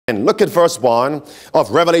Look at verse 1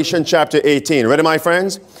 of Revelation chapter 18. Ready, my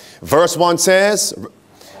friends? Verse 1 says,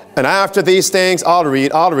 and after these things, I'll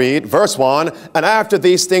read, verse 1, and after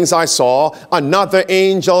these things I saw another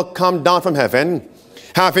angel come down from heaven,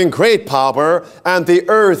 having great power, and the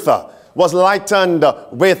earth was lightened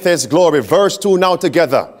with his glory. Verse 2 now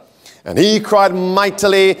together. And he cried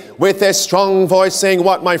mightily with a strong voice, saying,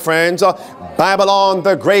 what, my friends? Babylon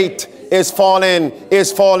the Great is fallen,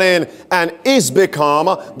 and is become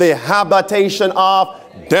the habitation of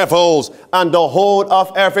devils, and the hold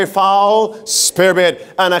of every foul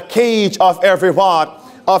spirit, and a cage of every what?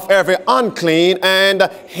 Of every unclean and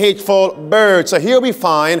hateful bird. So here we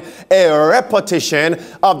find a repetition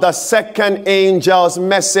of the second angel's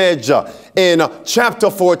message in chapter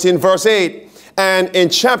 14 verse 8. And in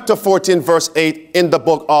chapter 14 verse 8 in the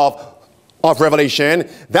book of Revelation,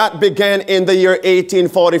 that began in the year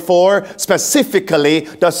 1844, specifically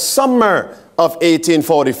the summer of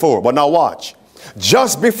 1844. But now watch.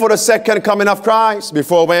 Just before the second coming of Christ,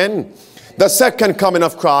 before when? The second coming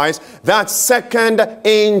of Christ, that second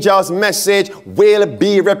angel's message will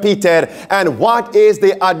be repeated. And what is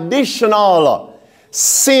the additional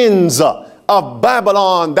sins of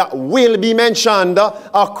Babylon that will be mentioned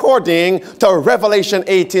according to Revelation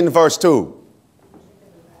 18 verse 2?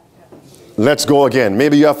 Let's go again.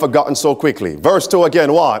 Maybe you have forgotten so quickly. Verse 2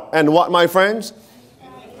 again, what? And what, my friends?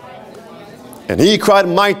 And he cried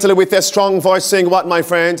mightily with a strong voice, saying, what, my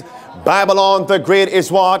friends? Babylon the Great is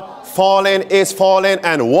what? Fallen, is fallen.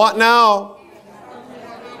 And what now?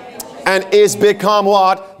 And is become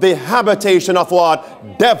what? The habitation of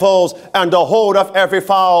what? Devils, and the hold of every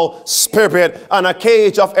foul spirit, and a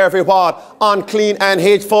cage of every what? Unclean and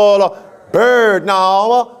hateful bird.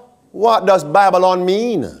 Now, what does Babylon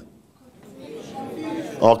mean?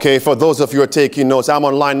 Okay, for those of you who are taking notes, I'm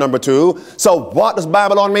on line number 2. So what does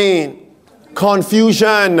Babylon mean?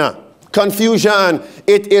 Confusion. Confusion.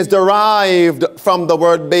 It is derived from the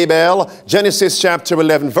word Babel, Genesis chapter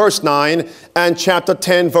 11 verse 9 and chapter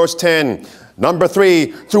 10 verse 10. Number 3,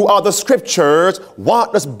 throughout the scriptures,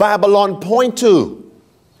 what does Babylon point to?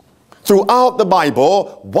 Throughout the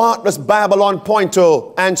Bible, what does Babylon point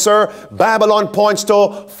to? Answer, Babylon points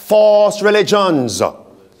to false religions.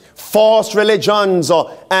 False religions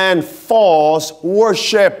and false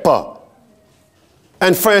worship.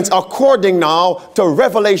 And friends, according now to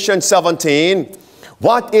Revelation 17,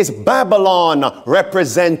 what is Babylon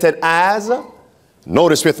represented as?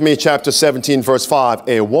 Notice with me chapter 17 verse 5,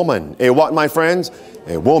 a woman. A what, my friends?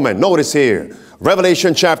 A woman. Notice here,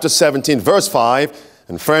 Revelation chapter 17 verse 5,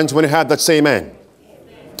 and friends, when you have that same end,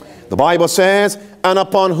 the Bible says, and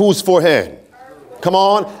upon whose forehead? Come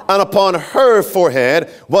on. And upon her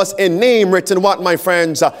forehead was a name written, what, my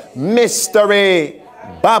friends? Mystery.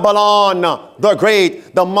 Babylon the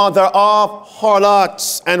Great, the mother of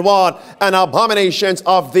harlots and what? And abominations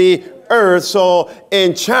of the earth. So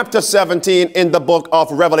in chapter 17 in the book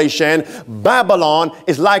of Revelation, Babylon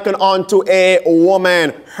is likened unto a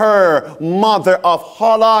woman, her mother of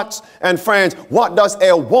harlots. And friends, what does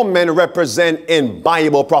a woman represent in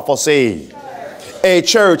Bible prophecy? A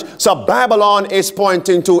church. So Babylon is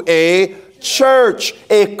pointing to a church,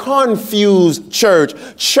 a confused church,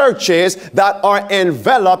 churches that are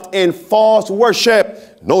enveloped in false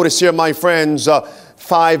worship. Notice here, my friends,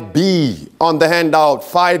 5b on the handout.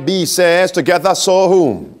 5b says, together, so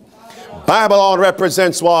whom? Babylon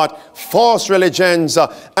represents what? False religions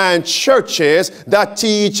and churches that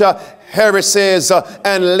teach heresies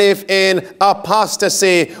and live in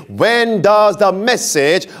apostasy. When does the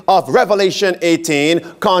message of Revelation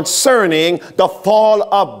 18 concerning the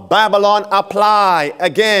fall of Babylon apply?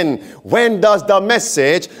 Again, when does the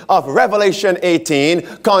message of Revelation 18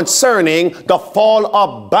 concerning the fall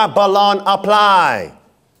of Babylon apply?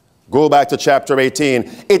 Go back to chapter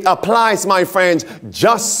 18. It applies, my friends,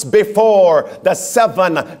 just before the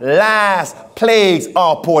 7 last plagues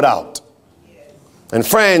are poured out. And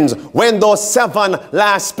friends, when those 7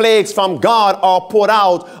 last plagues from God are poured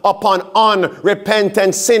out upon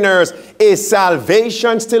unrepentant sinners, is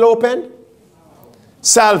salvation still open?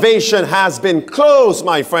 Salvation has been closed,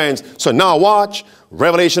 my friends. So now watch.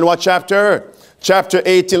 Revelation what chapter? Chapter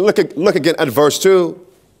 18. Look again at verse 2.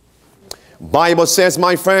 Bible says,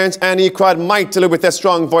 my friends, and he cried mightily with a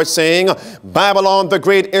strong voice, saying, Babylon the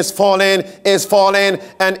Great is fallen,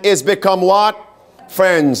 and is become what?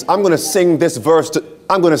 Friends, I'm going to sing this verse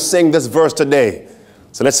today.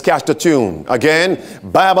 So let's catch the tune. Again,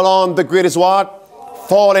 Babylon the Great is what?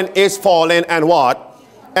 Fallen, and what?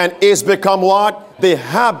 And is become what? The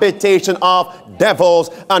habitation of devils,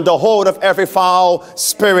 and the hold of every foul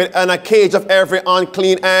spirit, and a cage of every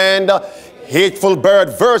unclean and hateful bird.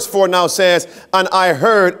 Verse 4 now says, and I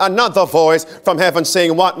heard another voice from heaven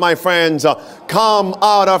saying, what, my friends? Come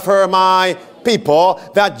out of her, my people,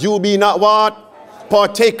 that you be not what?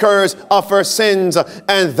 Partakers of her sins,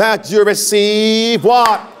 and that you receive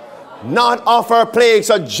what? Not of her plagues.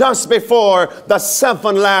 So just before the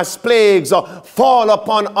 7 last plagues fall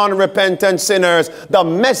upon unrepentant sinners, the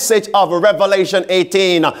message of Revelation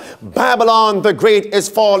 18, Babylon the Great is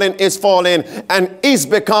fallen, and is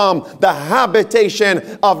become the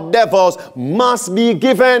habitation of devils, must be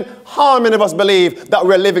given. How many of us believe that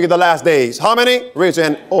we're living in the last days? How many? Raise your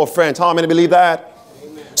hand. Oh, friends, how many believe that?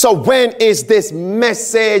 So when is this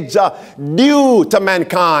message due to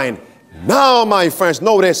mankind? Now, my friends,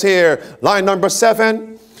 notice here, line number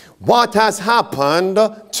 7. What has happened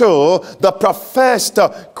to the professed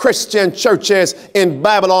Christian churches in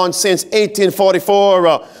Babylon since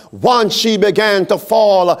 1844? Once she began to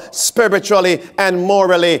fall spiritually and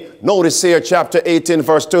morally. Notice here, chapter 18,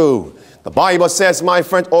 verse 2. The Bible says, my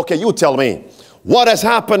friend, okay, you tell me. What has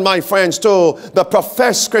happened, my friends, to the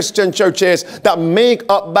professed Christian churches that make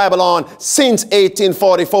up Babylon since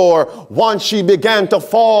 1844, once she began to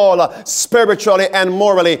fall spiritually and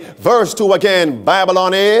morally? Verse 2 again,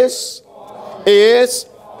 Babylon is,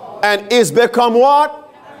 and is become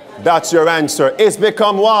what? That's your answer. Is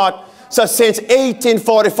become what? So since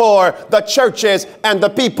 1844, the churches and the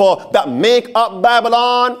people that make up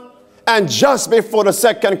Babylon, and just before the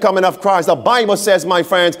second coming of Christ, the Bible says, my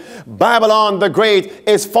friends, Babylon the Great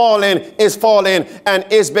is fallen, and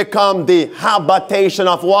is become the habitation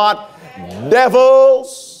of what?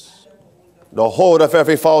 Devils. The hold of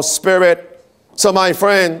every false spirit. So, my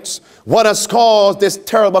friends, what has caused this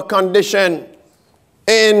terrible condition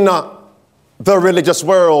in the religious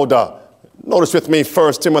world? Notice with me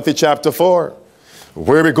 1 Timothy chapter 4.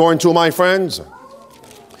 Where are we going to, my friends?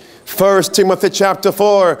 1 Timothy chapter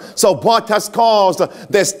 4. So what has caused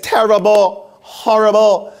this terrible,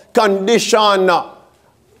 horrible condition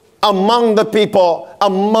among the people,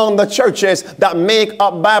 among the churches that make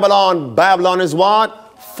up Babylon? Babylon is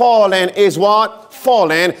what? Fallen. Is what?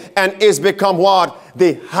 Fallen, and is become what?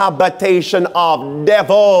 The habitation of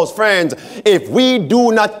devils. Friends, if we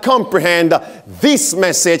do not comprehend this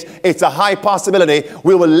message, it's a high possibility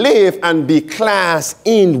we will live and be classed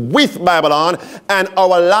in with Babylon, and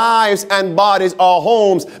our lives and bodies, our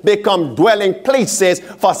homes, become dwelling places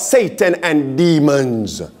for Satan and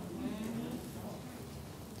demons.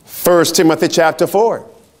 1 Timothy chapter 4.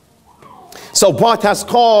 So what has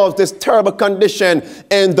caused this terrible condition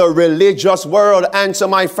in the religious world? Answer,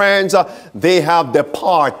 my friends, they have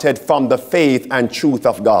departed from the faith and truth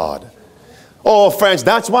of God. Oh, friends,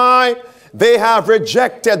 that's why they have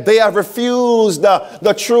rejected, they have refused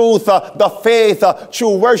the truth, the faith,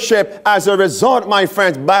 true worship. As a result, my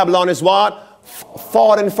friends, Babylon is what?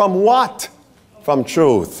 Fallen from what? From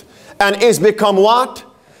truth. And is become what?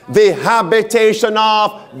 The habitation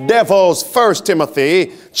of devils. 1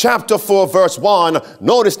 Timothy chapter 4 verse 1.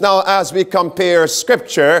 Notice now as we compare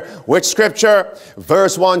scripture with scripture.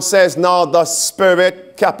 Verse 1 says, now the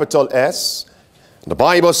Spirit, capital S. The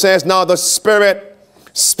Bible says, now the Spirit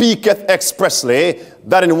speaketh expressly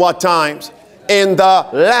that in what times? In the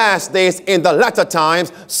last days, in the latter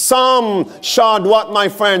times, some shall what, my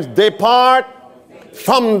friends? Depart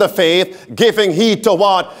from the faith, giving heed to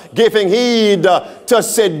what? Giving heed to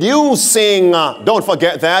seducing, don't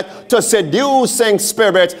forget that, to seducing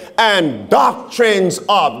spirits and doctrines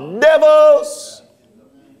of devils.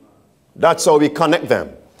 That's how we connect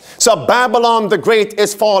them. So Babylon the Great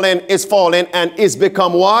is fallen, and is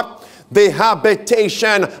become what? The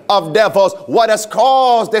habitation of devils. What has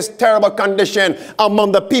caused this terrible condition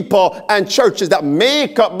among the people and churches that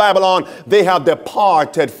make up Babylon? They have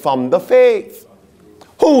departed from the faith.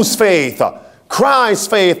 Whose faith? Christ's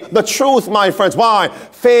faith. The truth, my friends. Why?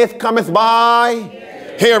 Faith cometh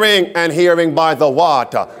by hearing, and hearing by the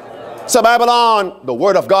what? So Babylon, the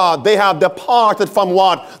word of God, they have departed from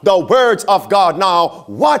what? The words of God. Now,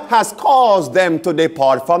 what has caused them to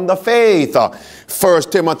depart from the faith? 1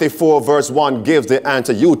 Timothy 4 verse 1 gives the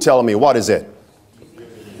answer. You tell me, what is it?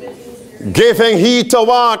 Giving heed to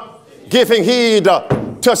what? Giving heed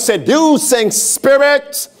to seducing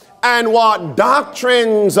spirits and what?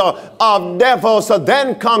 Doctrines of devils. So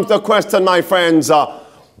then comes the question, my friends,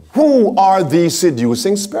 who are these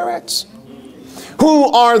seducing spirits?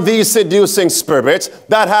 Who are these seducing spirits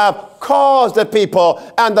that have caused the people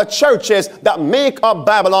and the churches that make up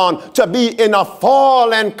Babylon to be in a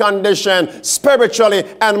fallen condition spiritually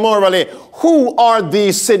and morally? Who are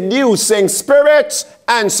these seducing spirits?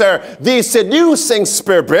 Answer, these seducing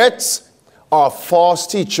spirits are false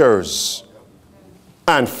teachers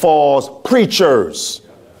and false preachers.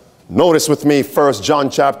 Notice with me 1 John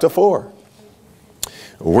chapter 4.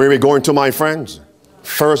 Where are we going to, my friends?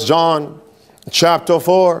 1 John chapter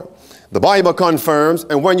 4. The Bible confirms,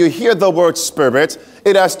 and when you hear the word spirit,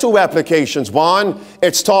 it has two applications. One,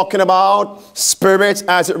 it's talking about spirits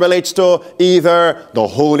as it relates to either the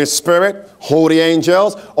Holy Spirit, holy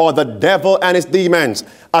angels, or the devil and his demons.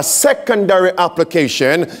 A secondary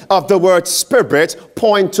application of the word spirit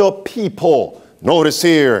point to people. Notice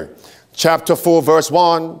here, chapter 4, verse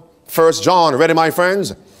 1, 1 John. Ready, my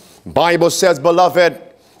friends? Bible says, beloved,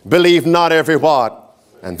 believe not every what.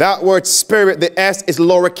 And that word spirit, the S is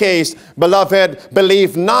lowercase. Beloved,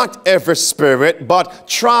 believe not every spirit, but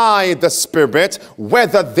try the spirit,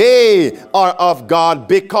 whether they are of God,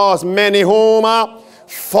 because many whom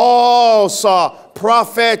false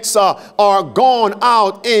prophets are gone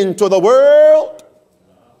out into the world.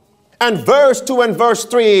 And verse 2 and verse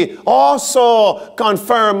 3 also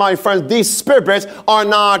confirm, my friends, these spirits are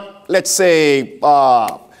not, let's say,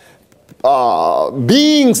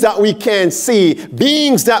 beings that we can see,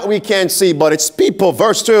 but it's people.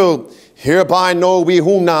 Verse 2, hereby know we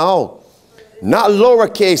whom now, not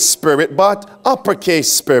lowercase spirit, but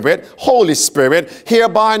uppercase spirit, Holy Spirit,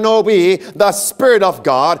 hereby know we the Spirit of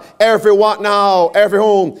God, every what now, every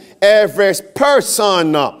whom, every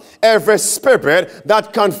person, every spirit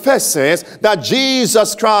that confesses that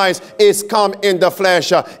Jesus Christ is come in the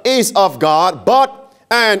flesh is of God,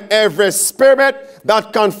 and every spirit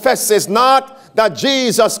that confesses not that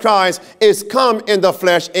Jesus Christ is come in the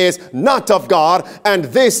flesh is not of God, and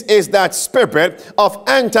this is that spirit of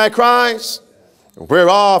Antichrist,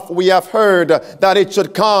 whereof we have heard that it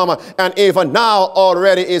should come, and even now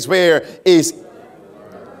already is where is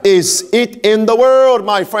it in the world,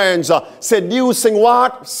 my friends, seducing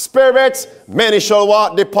what? Spirits. Many shall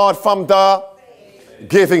what? Depart from the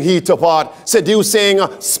giving heed to what? Seducing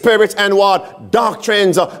spirits and what?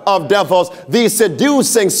 Doctrines of devils. These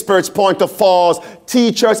seducing spirits point to false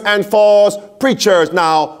teachers and false preachers.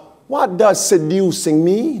 Now, what does seducing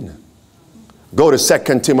mean? Go to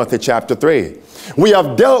 2 Timothy chapter 3. We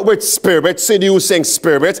have dealt with spirits, seducing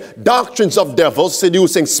spirits, doctrines of devils,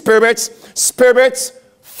 seducing spirits,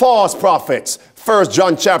 false prophets. 1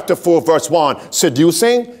 John chapter 4 verse 1,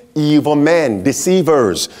 seducing evil men,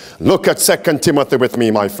 deceivers. Look at 2 Timothy with me,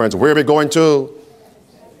 my friends. Where are we going to?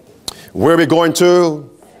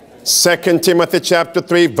 2 Timothy chapter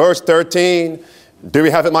 3 verse 13. Do we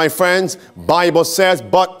have it, my friends? Bible says,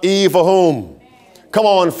 but evil whom? Come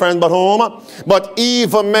on, friend, but whom? But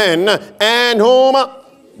evil men, and whom?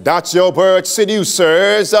 That's your word,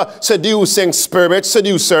 seducers, seducing spirits,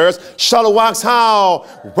 seducers, shall wax how?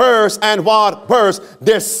 Worse and what? Worse,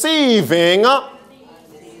 deceiving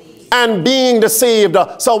and being deceived.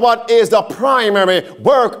 So what is the primary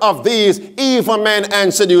work of these evil men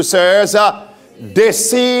and seducers?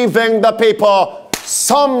 Deceiving the people.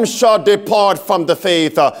 Some shall depart from the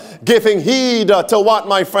faith, giving heed to what,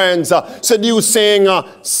 my friends? Seducing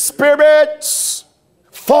spirits,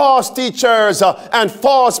 false teachers and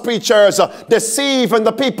false preachers, deceiving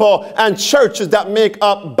the people and churches that make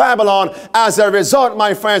up Babylon. As a result,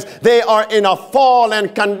 my friends, they are in a fallen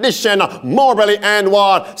condition morally and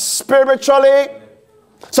what? Spiritually.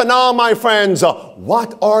 So now, my friends,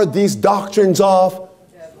 what are these doctrines of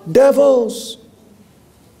devils?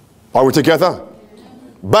 Are we together?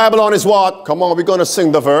 Babylon is what? Come on, we're going to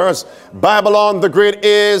sing the verse. Babylon the Great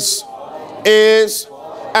is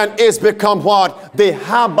become what? The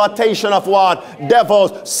habitation of what?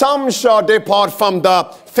 Devils. Some shall depart from the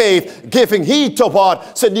faith, giving heed to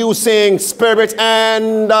what? Seducing spirits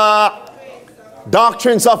and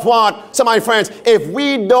doctrines of what? So my friends, if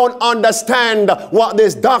we don't understand what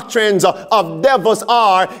these doctrines of devils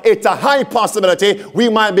are, it's a high possibility we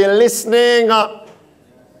might be listening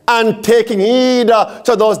and taking heed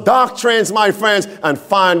to those doctrines, my friends, and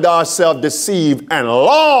find ourselves deceived and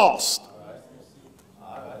lost.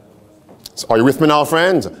 So are you with me now,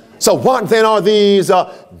 friends? So what then are these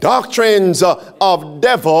doctrines of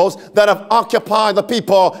devils that have occupied the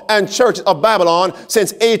people and churches of Babylon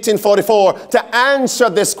since 1844? To answer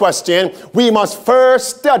this question, we must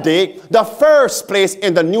first study the first place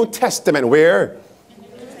in the New Testament. Where?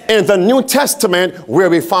 In the New Testament, where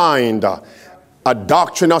we find a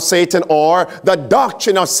doctrine of Satan, or the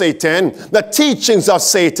doctrine of Satan, the teachings of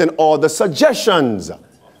Satan, or the suggestions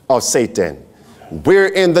of Satan. Where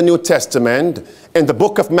in the New Testament, in the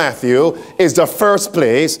book of Matthew, is the first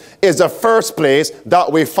place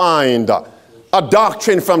that we find a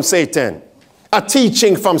doctrine from Satan, a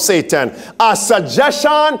teaching from Satan, a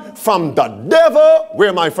suggestion from the devil.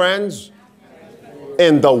 Where, my friends?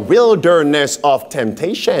 In the wilderness of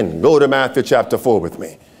temptation. Go to Matthew chapter 4 with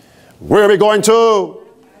me. Where are we going to?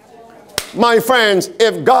 My friends,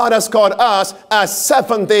 if God has called us as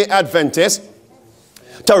Seventh-day Adventists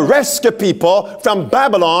to rescue people from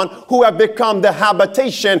Babylon who have become the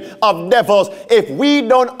habitation of devils, if we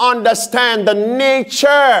don't understand the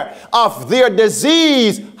nature of their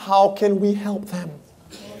disease, how can we help them?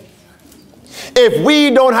 If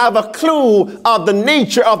we don't have a clue of the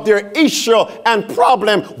nature of their issue and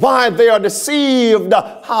problem, why they are deceived,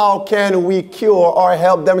 how can we cure or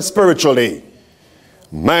help them spiritually?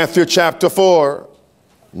 Matthew chapter 4.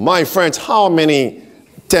 My friends, how many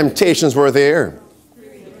temptations were there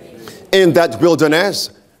in that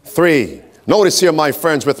wilderness? 3. Notice here, my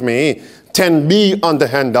friends, with me, 10b on the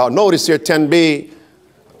handout. Notice here, 10b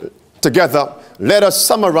together. Let us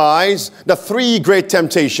summarize the 3 great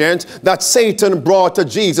temptations that Satan brought to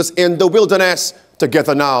Jesus in the wilderness.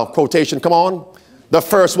 Together now. Quotation, come on. The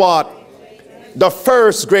first what? The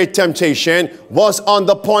first great temptation was on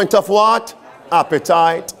the point of what?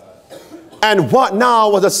 Appetite. And what now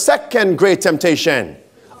was the second great temptation?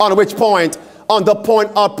 On which point? On the point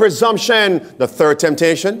of presumption. The third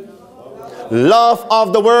temptation? Love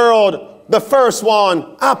of the world. The first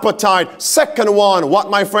one, appetite. Second one, what,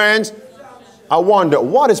 my friends? I wonder,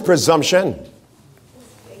 what is presumption?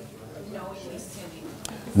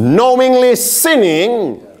 Knowingly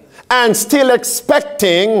sinning and still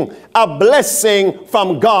expecting a blessing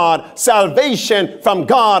from God, salvation from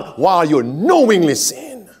God, while you knowingly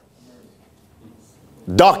sin.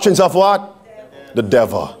 Doctrines of what? The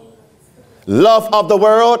devil. Love of the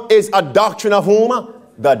world is a doctrine of whom?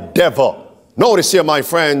 The devil. Notice here, my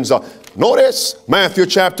friends. Notice Matthew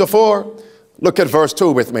chapter 4. Look at verse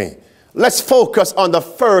 2 with me. Let's focus on the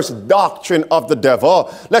first doctrine of the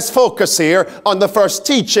devil. Let's focus here on the first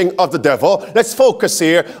teaching of the devil. Let's focus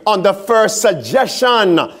here on the first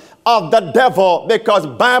suggestion of the devil, because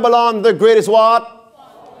Babylon the Great is what?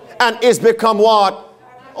 And is become what?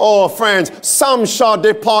 Oh, friends, some shall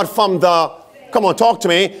depart from the, come on, talk to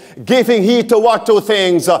me, giving heed to what 2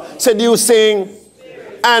 things? Seducing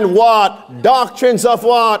and what? Doctrines of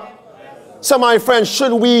what? So, my friends,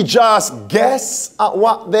 should we just guess at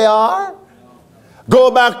what they are? Go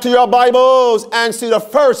back to your Bibles and see the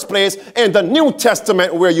first place in the New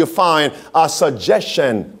Testament where you find a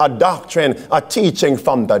suggestion, a doctrine, a teaching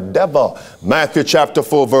from the devil. Matthew chapter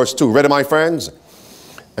 4, verse 2. Ready, my friends?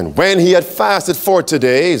 And when he had fasted 40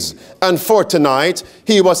 days and 40 nights,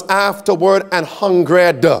 he was afterward and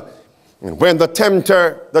hungered. And when the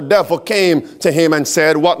tempter, the devil, came to him and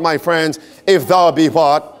said, what, my friends? If thou be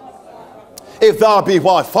what? If thou be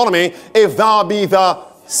what? Follow me. If thou be the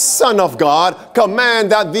Son of God,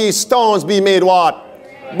 command that these stones be made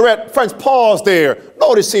what? Bread. Friends, pause there.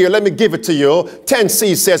 Notice here, let me give it to you.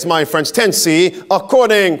 10c says, my friends, 10c,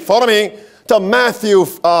 according, follow me, to Matthew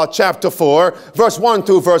chapter 4, verse 1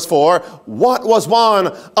 to verse 4, what was one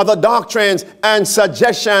of the doctrines and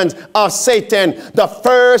suggestions of Satan? The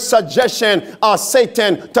first suggestion of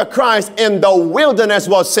Satan to Christ in the wilderness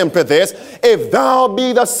was simply this: if thou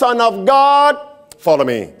be the Son of God, follow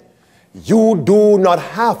me, you do not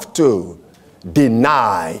have to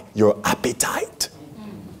deny your appetite.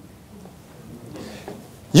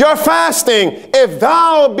 You're fasting. If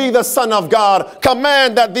thou be the Son of God,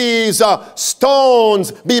 command that these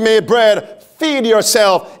stones be made bread. Feed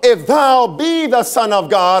yourself. If thou be the Son of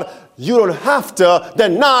God, you don't have to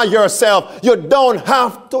deny yourself. You don't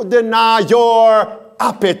have to deny your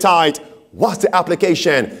appetite. What's the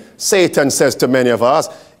application? Satan says to many of us,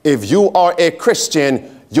 if you are a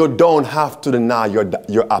Christian, you don't have to deny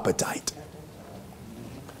your appetite.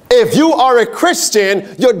 If you are a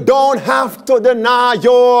Christian, you don't have to deny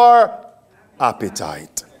your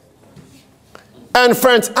appetite. And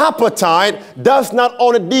friends, appetite does not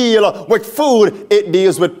only deal with food, it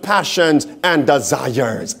deals with passions and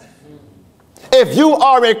desires. If you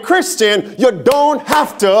are a Christian, you don't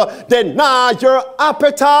have to deny your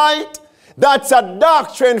appetite. That's a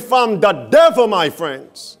doctrine from the devil, my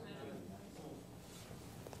friends.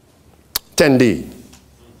 10d.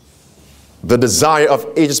 The desire of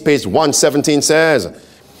ages, page 117 says,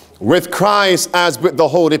 with Christ as with the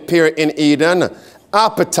Holy Spirit in Eden,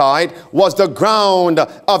 appetite was the ground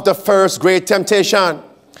of the first great temptation.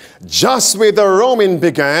 Just where the Roman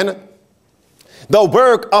began, the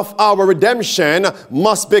work of our redemption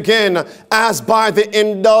must begin, as by the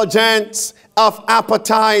indulgence of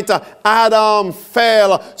appetite Adam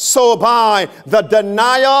fell, so by the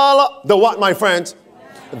denial, the what, my friends?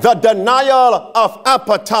 The denial of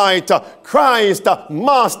appetite, Christ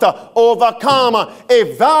must overcome.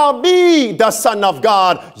 If thou be the Son of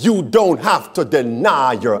God, you don't have to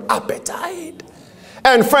deny your appetite.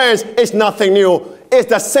 And friends, it's nothing new. is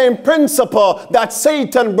the same principle that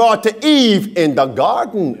Satan brought to Eve in the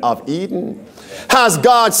Garden of Eden. Has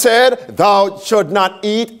God said, thou should not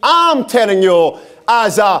eat? I'm telling you,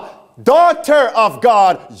 as a daughter of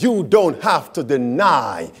God, you don't have to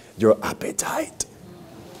deny your appetite.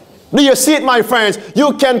 Do you see it, my friends?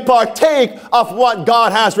 You can partake of what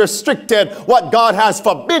God has restricted, what God has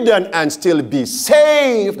forbidden, and still be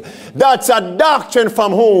saved. That's a doctrine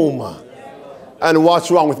from whom? And what's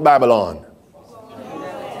wrong with Babylon?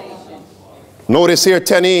 Notice here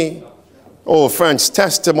 10e. Oh, friends,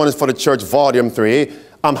 Testimonies for the Church, Volume 3.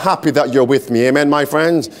 I'm happy that you're with me. Amen, my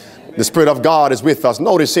friends? The Spirit of God is with us.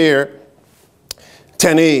 Notice here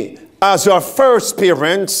 10e. As your first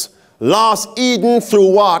parents lost Eden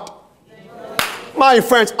through what? My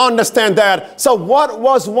friends, understand that. So what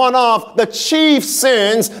was one of the chief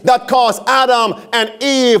sins that caused Adam and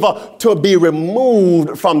Eve to be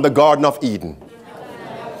removed from the Garden of Eden?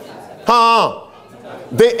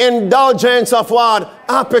 The indulgence of what?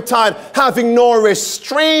 Appetite, having no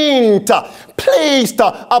restraint placed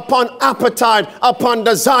upon appetite, upon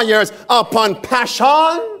desires, upon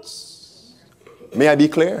passions. May I be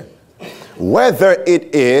clear? Whether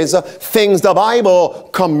it is things the Bible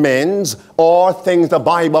commends or things the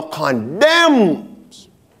Bible condemns.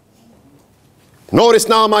 Notice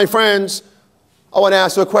now, my friends, I want to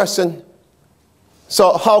ask you a question.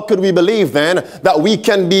 So how could we believe then that we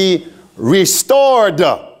can be restored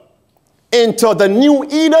into the new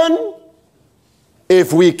Eden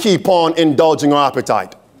if we keep on indulging our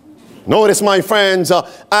appetite? Notice, my friends,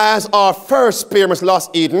 as our first parents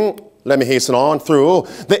lost Eden, let me hasten on through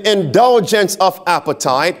the indulgence of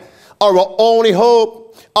appetite. Our only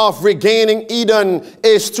hope of regaining Eden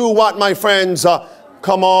is through what, my friends?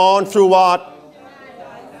 Come on, through what?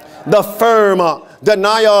 The firm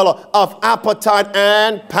denial of appetite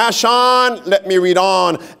and passion. Let me read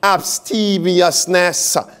on.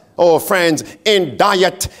 Abstemiousness. Oh, friends, in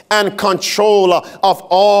diet and control of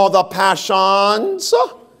all the passions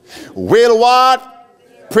will what?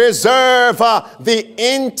 Preserve the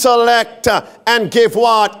intellect and give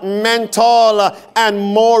what? Mental and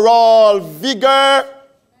moral vigor.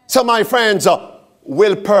 So, my friends,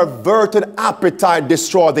 will perverted appetite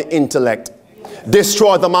destroy the intellect?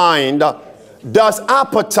 Destroy the mind? Does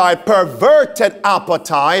appetite, perverted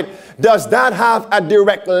appetite, does that have a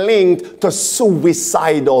direct link to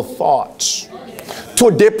suicidal thoughts?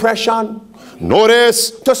 To depression?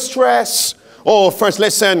 Notice, to stress? Oh, first,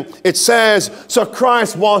 listen, it says, so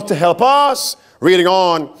Christ wants to help us, reading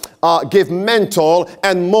on, give mental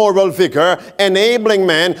and moral vigor, enabling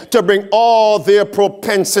men to bring all their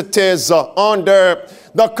propensities under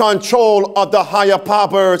the control of the higher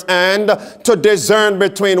powers and to discern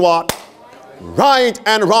between what? Right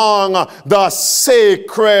and wrong, the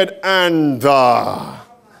sacred and the...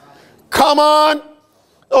 Come on!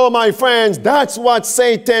 Oh, my friends, that's what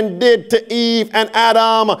Satan did to Eve and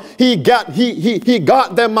Adam. He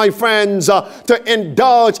got them, my friends, to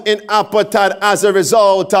indulge in appetite. As a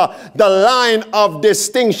result, the line of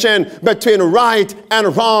distinction between right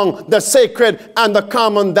and wrong, the sacred and the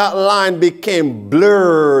common, that line became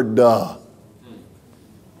blurred.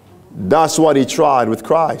 That's what he tried with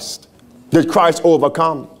Christ. Did Christ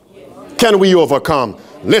overcome? Can we overcome?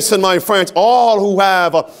 Listen, my friends, all who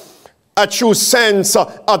have a true sense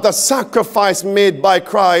of the sacrifice made by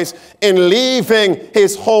Christ in leaving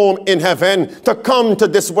his home in heaven to come to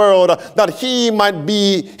this world that he might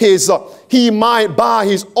be he might by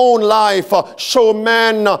his own life show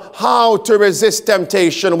men how to resist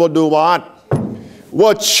temptation, will do what?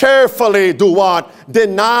 Will cheerfully do what?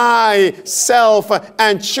 Deny self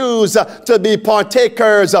and choose to be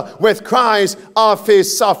partakers with Christ of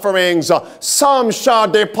his sufferings. Some shall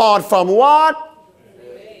depart from what?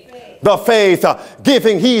 The faith,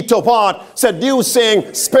 giving heed to what?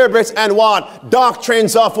 Seducing spirits and what?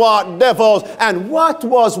 Doctrines of what? Devils. And what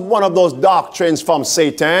was one of those doctrines from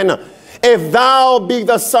Satan? If thou be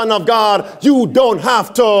the Son of God, you don't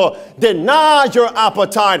have to deny your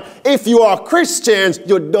appetite. If you are Christians,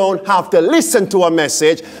 you don't have to listen to a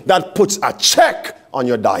message that puts a check on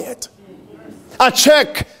your diet, a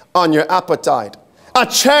check on your appetite, a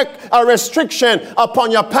check, a restriction upon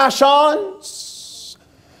your passions.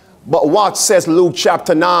 But what says Luke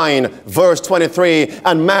chapter 9, verse 23,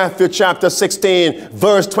 and Matthew chapter 16,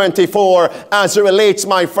 verse 24, as it relates,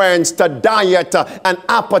 my friends, to diet and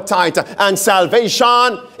appetite and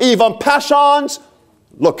salvation, even passions?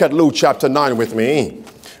 Look at Luke chapter 9 with me.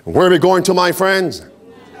 Where are we going to, my friends?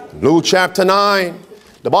 Luke chapter 9.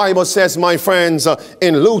 The Bible says, my friends,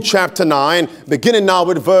 in Luke chapter 9, beginning now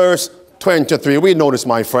with verse 23, we notice,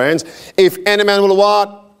 my friends, if any man will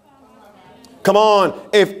what? Come on.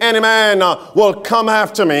 If any man will come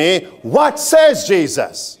after me, what says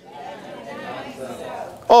Jesus?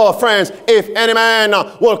 Oh, friends, if any man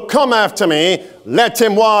will come after me, let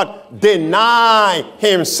him what? Deny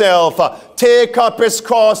himself. Take up his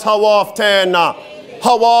cross how often?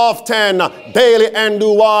 How often? Daily, and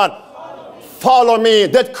do what? Follow me.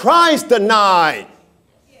 Did Christ deny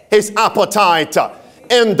his appetite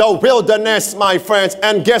in the wilderness, my friends?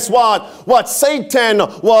 And guess what? What Satan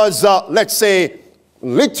was, let's say,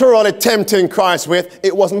 literally tempting Christ with,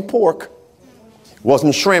 it wasn't pork. It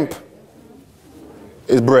wasn't shrimp.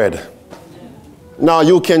 It's bread. Now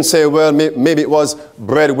you can say, well, maybe it was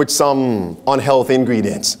bread with some unhealthy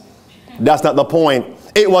ingredients. That's not the point.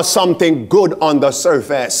 It was something good on the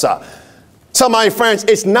surface. So my friends,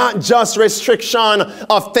 it's not just restriction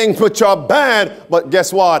of things which are bad, but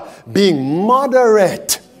guess what? Being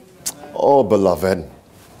moderate. Oh, beloved.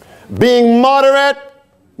 Being moderate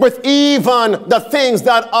with even the things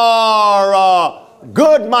that are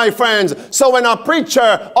good, my friends. So when a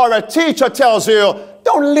preacher or a teacher tells you,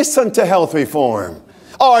 don't listen to health reform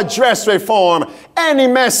or dress reform, any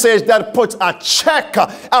message that puts a check,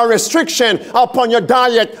 a restriction upon your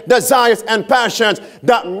diet, desires, and passions,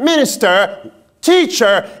 that minister,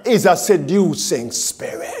 teacher is a seducing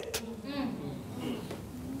spirit.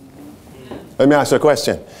 Let me ask you a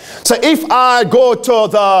question. So if I go to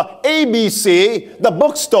the ABC, the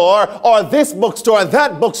bookstore, or this bookstore,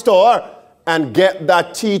 that bookstore, and get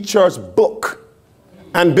that teacher's book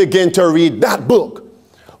and begin to read that book,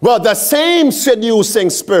 well, the same seducing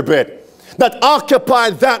spirit that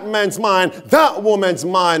occupied that man's mind, that woman's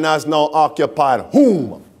mind has now occupied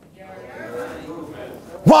whom?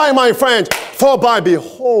 Why, my friends? For by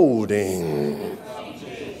beholding,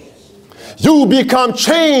 you become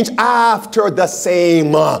changed after the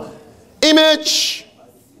same image.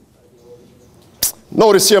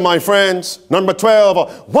 Notice here, my friends, number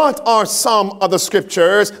 12, what are some of the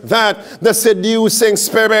scriptures that the seducing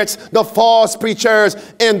spirits, the false preachers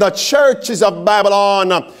in the churches of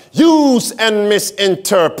Babylon use and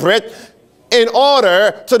misinterpret in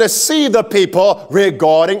order to deceive the people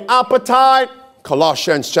regarding appetite?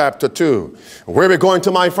 Colossians chapter 2. Where are we going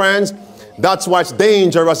to, my friends? That's why it's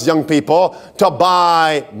dangerous, young people, to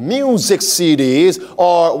buy music CDs,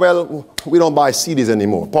 or, well, we don't buy CDs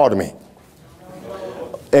anymore, pardon me.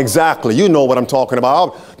 Exactly, you know what I'm talking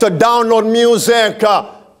about. To download music,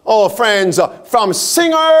 oh friends, from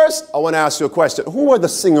singers. I want to ask you a question. Who were the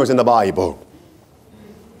singers in the Bible?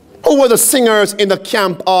 Who were the singers in the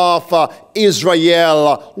camp of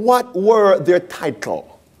Israel? What were their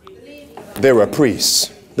title? They were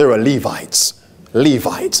priests. They were Levites.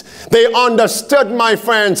 Levites. They understood, my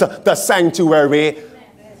friends, the sanctuary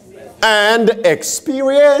and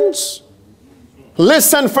experience.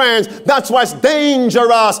 Listen, friends, that's what's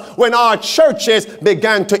dangerous when our churches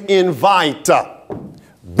began to invite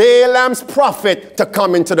Balaam's prophet to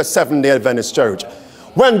come into the Seventh-day Adventist church.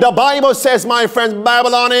 When the Bible says, my friends,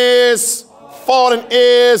 Babylon is fallen,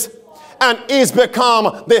 is and is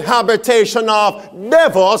become the habitation of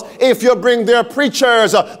devils, if you bring their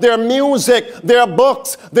preachers, their music, their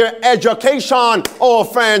books, their education, oh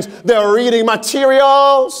friends, their reading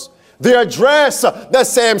materials, their dress, the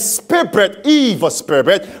same spirit, evil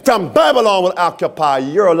spirit from Babylon will occupy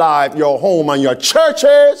your life, your home, and your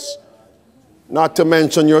churches, not to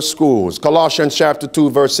mention your schools. Colossians chapter 2,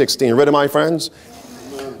 verse 16. Ready, my friends?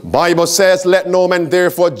 Bible says, let no man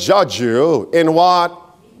therefore judge you in what?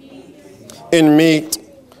 In meat,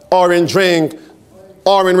 or in drink,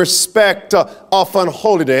 or in respect of an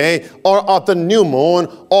holiday, or of the new moon,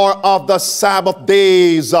 or of the Sabbath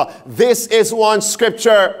days. This is one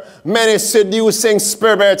scripture. Many seducing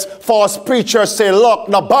spirits, false preachers say, look,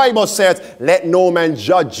 the Bible says, let no man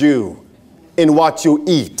judge you in what you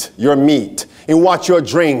eat, your meat, in what you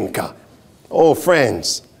drink. Oh,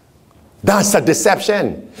 friends, that's a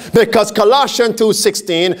deception. Because Colossians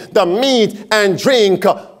 2:16, the meat and drink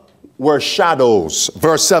were shadows.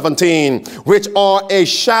 Verse 17, which are a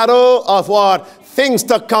shadow of what? Things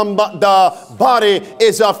to come, but the body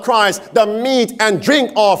is of Christ. The meat and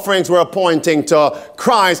drink offerings were pointing to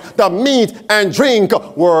Christ. The meat and drink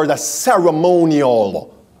were the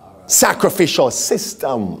ceremonial, sacrificial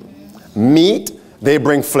system. Meat, they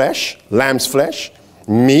bring flesh, lamb's flesh.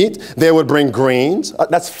 Meat, they would bring grains.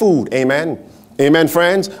 That's food, amen. Amen,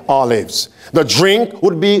 friends? Olives. The drink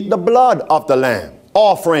would be the blood of the lamb.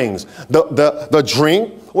 Offerings. The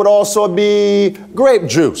drink would also be grape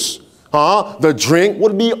juice. The drink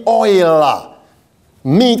would be oil.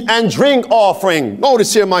 Meat and drink offering.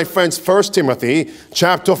 Notice here, my friends, 1 Timothy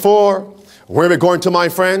chapter 4. Where are we going to, my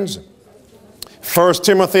friends? 1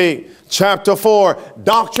 Timothy chapter 4.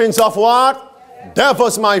 Doctrines of what?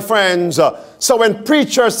 devils, my friends. So when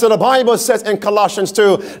preachers, so the Bible says in Colossians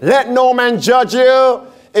 2, let no man judge you.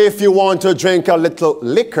 If you want to drink a little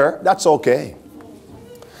liquor, that's okay.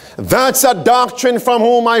 That's a doctrine from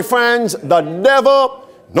whom, my friends? The devil.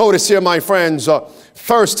 Notice here, my friends,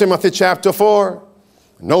 1 Timothy chapter 4.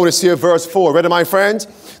 Notice here verse 4. Ready, my friends?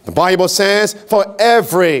 The Bible says, for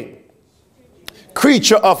every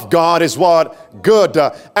creature of God is what? Good,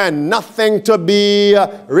 and nothing to be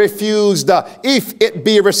refused. If it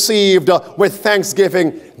be received with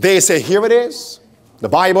thanksgiving, they say, here it is. The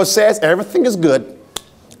Bible says everything is good.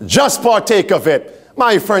 Just partake of it.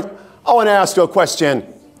 My friend, I want to ask you a question.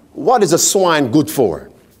 What is a swine good for?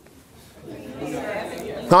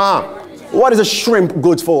 What is a shrimp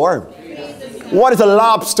good for? What is a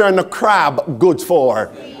lobster and a crab good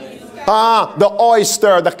for? The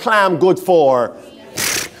oyster, the clam good for?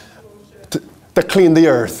 To clean the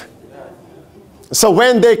earth. So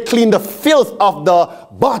when they clean the filth of the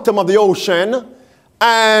bottom of the ocean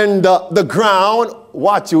and the ground,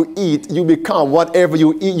 what you eat, you become. Whatever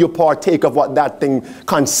you eat, you partake of what that thing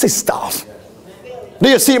consists of. Do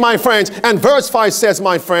you see, my friends? And verse 5 says,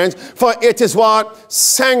 my friends, for it is what?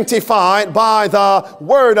 Sanctified by the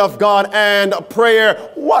word of God and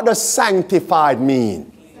prayer. What does sanctified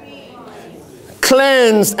mean?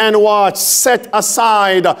 Cleansed and what? Set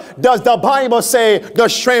aside. Does the Bible say the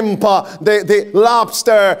shrimp, the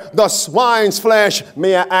lobster, the swine's flesh,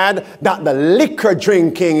 may I add, that the liquor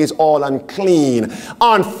drinking is all unclean,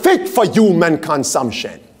 unfit for human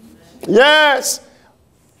consumption? Yes.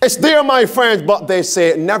 It's there, my friends, but they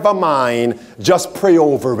say, never mind, just pray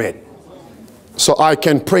over it. So I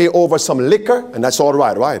can pray over some liquor, and that's all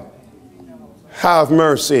right, right? Have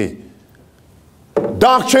mercy.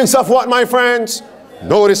 Doctrines of what, my friends?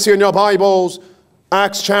 Notice here in your Bibles,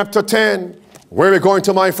 Acts chapter 10. Where are we going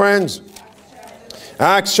to, my friends?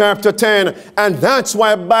 Acts chapter 10. And that's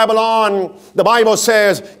why Babylon, the Bible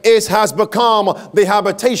says, has become the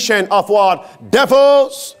habitation of what?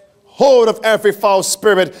 Devils. Hold of every foul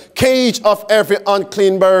spirit, cage of every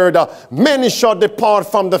unclean bird. Many shall depart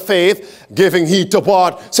from the faith, giving heed to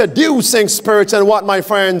what? Seducing spirits and what, my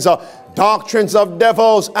friends? Doctrines of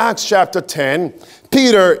devils. Acts chapter 10.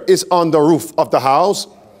 Peter is on the roof of the house.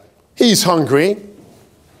 He's hungry.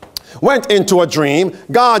 Went into a dream.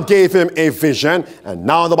 God gave him a vision. And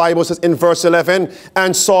now the Bible says in verse 11,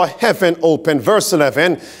 and saw heaven open. Verse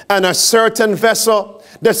 11, and a certain vessel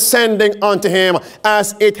descending unto him,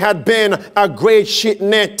 as it had been a great sheet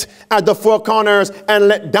net at the four corners, and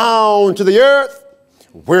let down to the earth,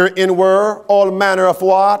 wherein were all manner of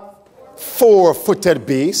what? Four-footed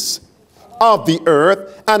beasts of the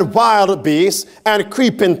earth, and wild beasts, and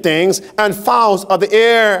creeping things, and fowls of the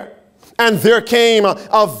air. And there came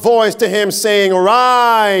a voice to him saying,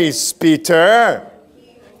 rise, Peter,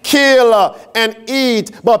 kill and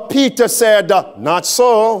eat. But Peter said, not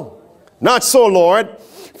so, Lord.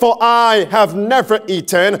 For I have never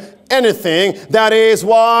eaten anything that is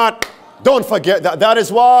what? Don't forget that. That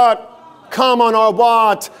is what? Common or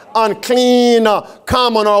what? Unclean.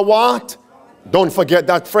 Common or what? Don't forget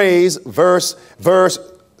that phrase. Verse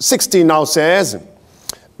 16 now says,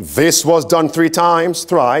 this was done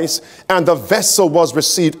thrice, and the vessel was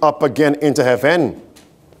received up again into heaven.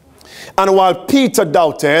 And while Peter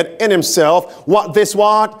doubted in himself what this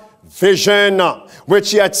what? Vision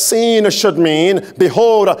which he had seen should mean,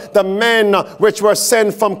 behold, the men which were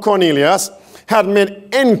sent from Cornelius had made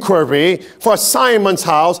inquiry for Simon's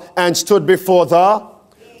house and stood before the,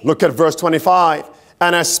 look at verse 25.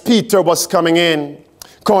 And as Peter was coming in,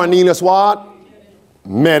 Cornelius what?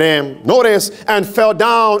 Met him. Notice, and fell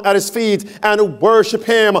down at his feet and worshiped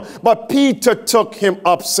him. But Peter took him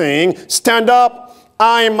up, saying, stand up.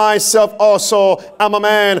 I myself also am a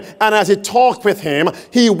man. And as he talked with him,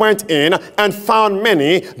 he went in and found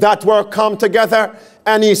many that were come together.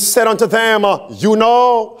 And he said unto them, you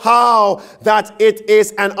know how that it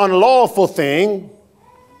is an unlawful thing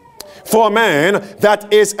for a man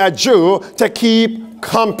that is a Jew to keep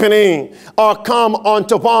company or come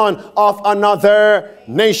unto one of another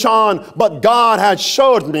nation. But God had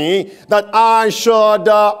showed me that I should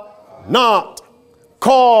not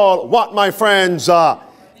call what, my friends?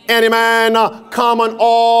 Any man common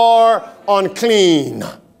or unclean.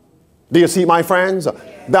 Do you see, my friends?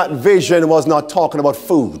 That vision was not talking about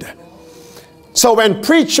food. So when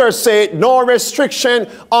preachers say no restriction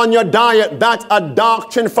on your diet, that's a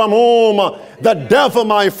doctrine from whom? The devil,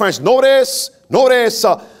 my friends. Notice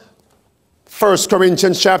 1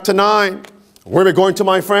 Corinthians chapter 9. Where are we going to,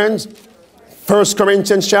 my friends? 1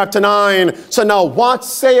 Corinthians chapter 9. So now what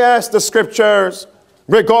says the scriptures?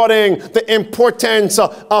 regarding the importance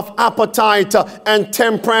of appetite and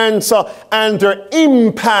temperance and their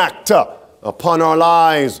impact upon our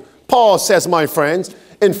lives. Paul says, my friends,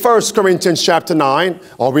 in 1 Corinthians chapter 9,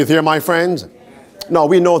 are we there, my friends? Now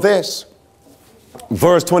we know this.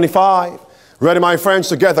 Verse 25. Ready, my friends,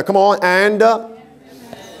 together. Come on. And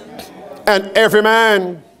every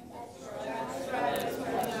man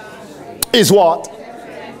is what?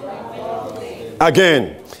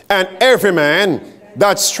 Again. And every man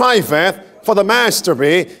that striveth for the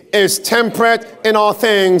mastery is temperate in all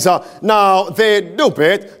things. Now they do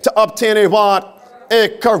it to obtain a what? A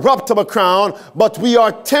corruptible crown, but we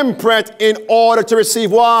are temperate in order to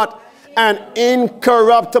receive what? An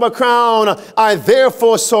incorruptible crown. I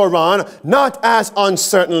therefore so run, not as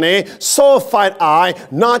uncertainly, so fight I,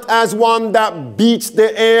 not as one that beats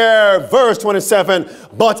the air. Verse 27,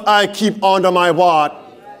 but I keep under my what?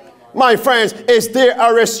 My friends, is there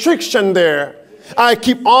a restriction there? I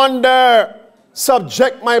keep under,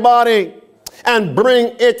 subject my body, and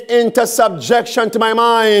bring it into subjection to my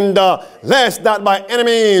mind, lest that by any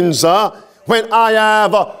means, when I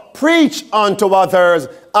have preached unto others,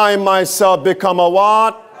 I myself become a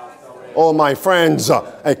what? Oh, my friends,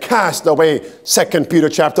 a castaway. 2 Peter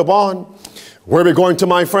chapter 1. Where are we going to,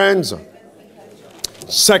 my friends?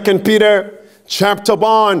 2 Peter chapter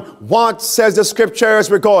 1. What says the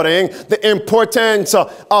scriptures regarding the importance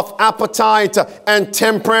of appetite and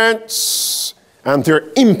temperance and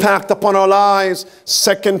their impact upon our lives?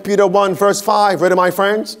 2 Peter 1 verse 5. Ready, my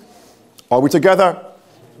friends? Are we together?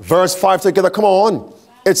 Verse 5 together. Come on.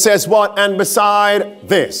 It says what? And beside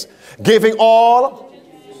this, giving all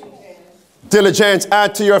diligence,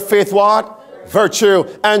 add to your faith what? Virtue.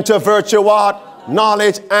 And to virtue what?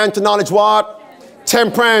 Knowledge. And to knowledge what?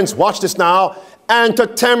 Temperance. Watch this now. And to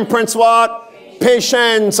temperance what?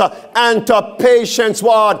 Patience. And to patience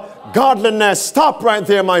what? Godliness. Stop right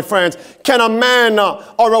there, my friends. Can a man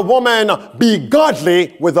or a woman be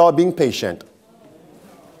godly without being patient?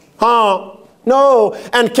 Huh? No.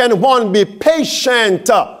 And can one be patient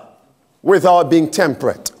without being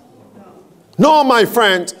temperate? No, my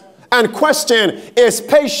friend. And question, is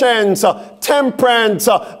patience, temperance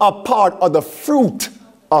a part of the fruit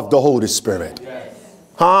of the Holy Spirit? Yes.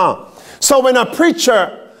 Huh? So when a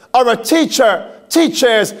preacher or a teacher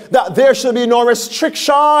teaches that there should be no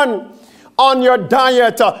restriction on your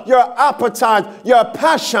diet, your appetite, your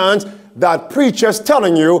passions, that preacher is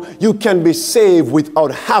telling you you can be saved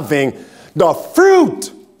without having the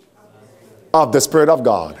fruit of the Spirit of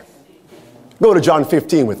God. Go to John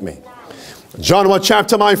 15 with me. John, what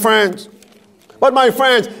chapter, my friends? But my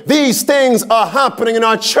friends, these things are happening in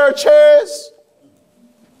our churches.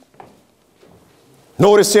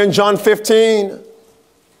 Notice here in John 15.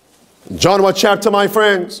 John, what chapter, my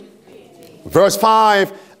friends? Verse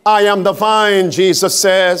 5. I am the vine, Jesus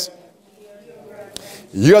says.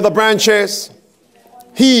 You are the branches.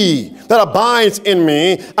 He that abides in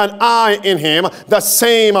me, and I in him, the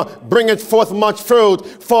same bringeth forth much fruit,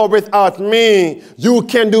 for without me you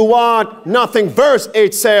can do what? Nothing. Verse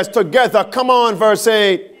 8 says, together, come on, verse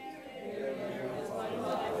 8.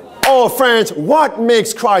 Oh, friends, what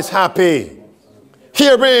makes Christ happy?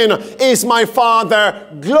 Herein is my Father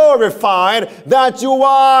glorified, that you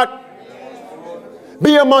what?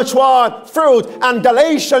 Bear much what? Fruit. And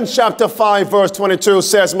Galatians chapter 5 verse 22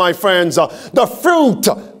 says, my friends, the fruit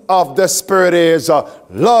of the Spirit is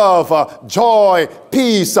love, joy,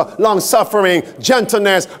 peace, long-suffering,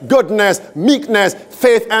 gentleness, goodness, meekness,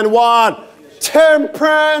 faith, and what?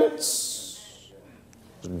 Temperance.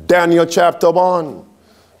 Daniel chapter 1.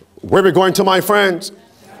 Where are we going to, my friends?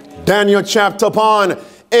 Daniel chapter 1.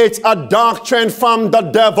 It's a doctrine from the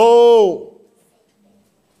devil.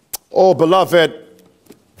 Oh, beloved.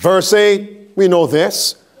 Verse 8, we know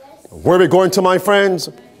this. Where are we going to, my friends?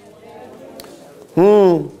 Where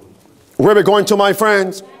are we going to, my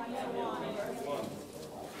friends?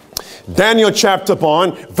 Daniel chapter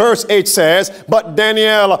 1, verse 8 says, but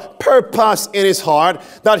Daniel purposed in his heart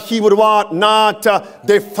that he would what? Not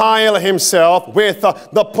defile himself with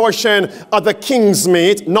the portion of the king's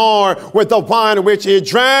meat, nor with the wine which he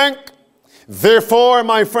drank. Therefore,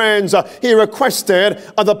 my friends, he requested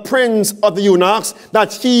of the prince of the eunuchs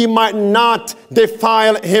that he might not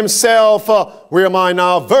defile himself. Where am I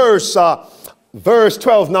now? Verse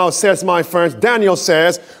 12 now says, my friends, Daniel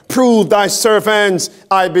says, prove thy servants,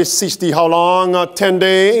 I beseech thee, how long? 10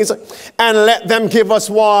 days. And let them give us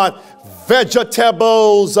what?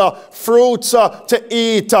 Vegetables, fruits to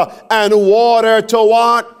eat, and water to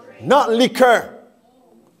what? Not liquor.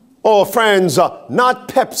 Oh, friends, not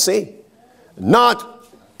Pepsi. Not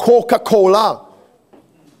Coca-Cola.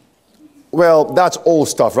 Well, that's old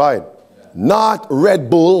stuff, right? not Red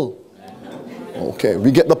Bull. Okay,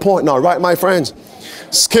 we get the point now, right, my friends?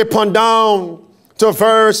 Skip on down to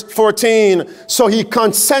verse 14. So he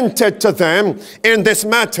consented to them in this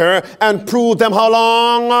matter and proved them how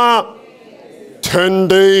long? 10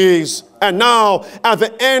 days. And now, at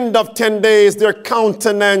the end of 10 days, their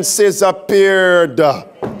countenances appeared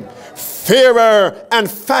fairer and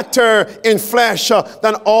fatter in flesh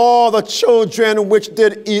than all the children which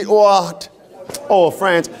did eat what? Oh,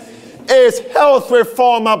 friends, is health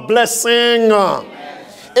reform a blessing?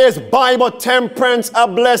 Is Bible temperance a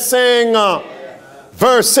blessing?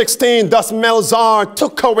 Verse 16, thus Melzar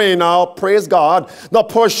took away now, praise God, the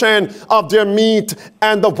portion of their meat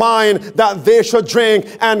and the wine that they should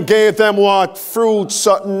drink, and gave them what? Fruits,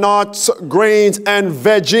 nuts, grains, and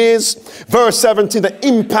veggies. Verse 17, the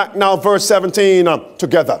impact now, verse 17,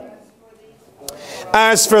 together.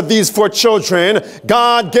 As for these 4 children,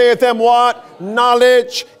 God gave them what?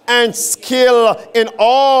 Knowledge and skill in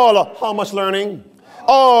all. How much learning?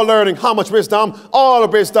 All learning. How much wisdom? All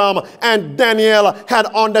wisdom. And Daniel had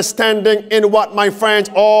understanding in what, my friends?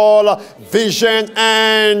 All visions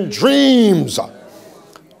and dreams.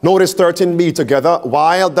 Notice 13b together.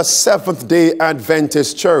 While the Seventh-day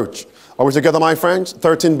Adventist Church. Are we together, my friends?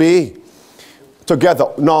 13b. Together.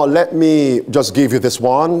 Now, let me just give you this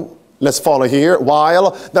one. Let's follow here.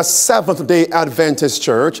 While the Seventh-day Adventist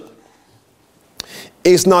Church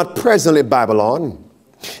is not presently Babylon,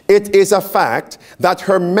 it is a fact that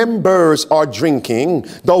her members are drinking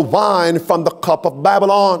the wine from the cup of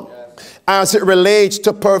Babylon. As it relates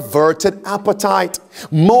to perverted appetite,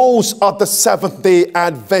 most of the Seventh-day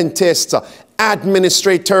Adventists,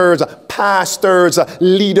 administrators, pastors,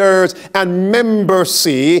 leaders, and members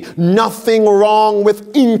see nothing wrong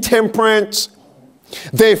with intemperance.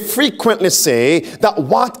 They frequently say that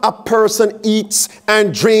what a person eats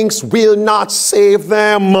and drinks will not save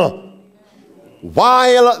them.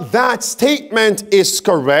 While that statement is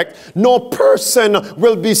correct, no person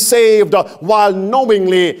will be saved while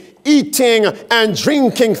knowingly eating and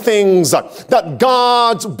drinking things that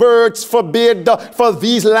God's words forbid for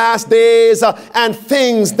these last days, and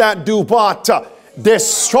things that do what?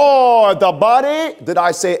 Destroy the body. Did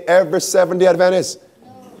I say every Seventh-day Adventist?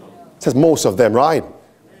 It says most of them, right?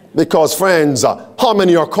 Because, friends, how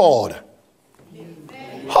many are called?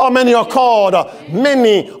 How many are called?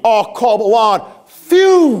 Many are called, but what?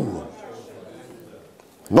 Few.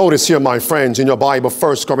 Notice here, my friends, in your Bible,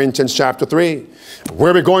 1 Corinthians chapter 3.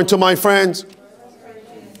 Where are we going to, my friends?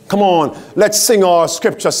 Come on, let's sing our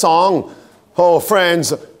scripture song. Oh,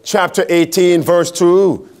 friends, chapter 18, verse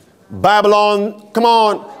 2. Babylon, come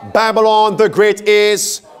on. Babylon the great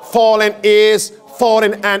is fallen,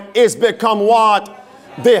 and is become what?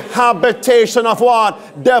 The habitation of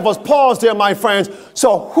what? Devils. Pause there, my friends.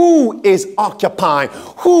 So who is occupying?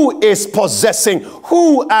 Who is possessing?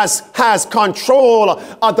 Who has control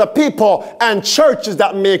of the people and churches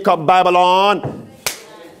that make up Babylon?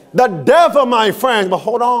 The devil, my friends. But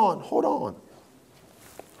hold on.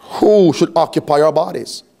 Who should occupy our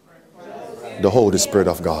bodies? The Holy Spirit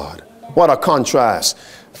of God. What a contrast.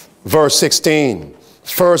 Verse 16.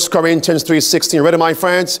 1 Corinthians 3:16. Ready, my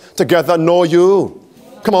friends? Together, know you.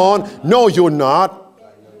 Come on. Know you not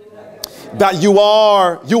that you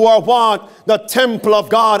are what? The temple of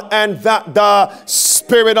God, and that the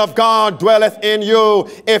Spirit of God dwelleth in you.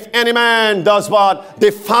 If any man does what?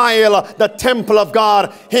 Defile the temple of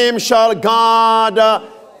God, him shall God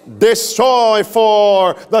destroy,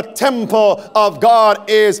 for the temple of God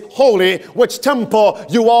is holy. Which temple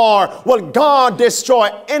you are? Will God destroy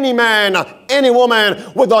any man, any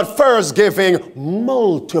woman, without first giving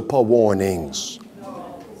multiple warnings?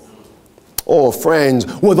 Oh, friends,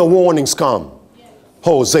 will the warnings come?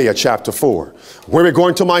 Hosea chapter 4. Where are we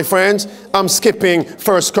going to, my friends? I'm skipping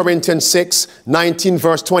 1 Corinthians 6, 19,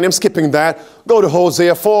 verse 20. I'm skipping that. Go to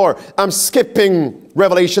Hosea 4. I'm skipping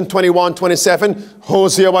Revelation 21, 27.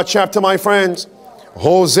 Hosea, what chapter, my friends?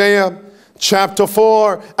 Hosea chapter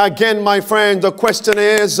 4. Again, my friend, the question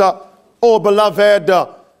is, oh, beloved,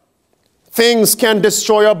 things can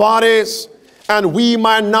destroy our bodies, and we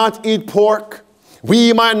might not eat pork.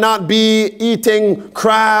 We might not be eating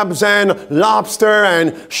crabs and lobster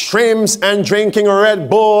and shrimps and drinking Red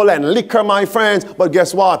Bull and liquor, my friends. But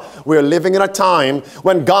guess what? We're living in a time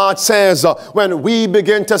when God says, when we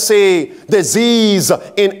begin to see disease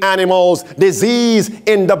in animals, disease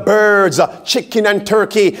in the birds, chicken and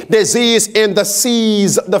turkey, disease in the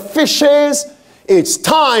seas, the fishes, it's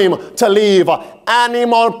time to leave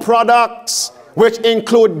animal products, which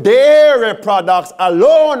include dairy products,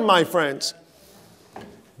 alone, my friends.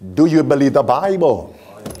 Do you believe the Bible?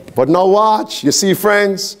 But now watch. You see,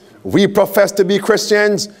 friends, we profess to be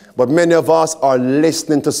Christians, But many of us are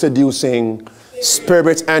listening to seducing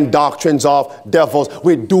spirits and doctrines of devils.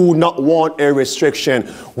 We do not want a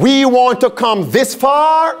restriction. We want to come this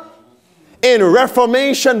far in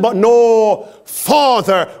reformation, but no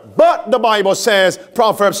farther. But the Bible says,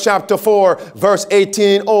 Proverbs chapter 4, verse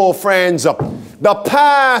 18, oh friends, the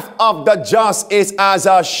path of the just is as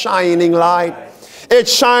a shining light. It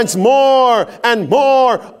shines more and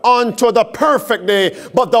more unto the perfect day.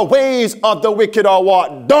 But the ways of the wicked are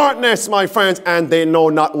what? Darkness, my friends, and they know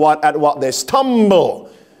not at what they stumble.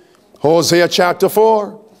 Hosea chapter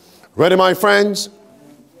 4. Ready, my friends?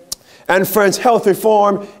 And friends, health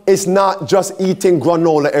reform is not just eating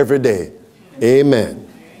granola every day. Amen.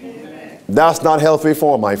 That's not health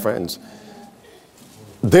reform, my friends.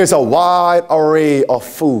 There's a wide array of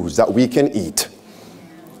foods that we can eat.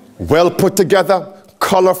 Well put together,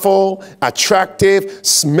 colorful, attractive,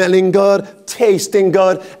 smelling good, tasting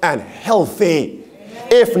good, and healthy.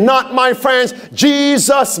 If not, my friends,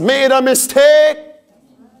 Jesus made a mistake.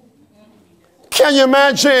 Can you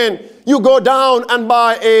imagine? You go down and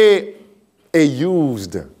buy a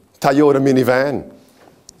used Toyota minivan,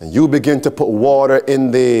 and you begin to put water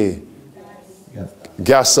in the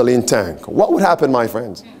gasoline tank. What would happen, my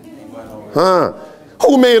friends?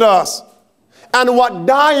 Who made us? And what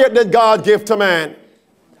diet did God give to man?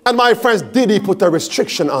 And my friends, did he put a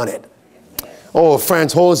restriction on it? Oh,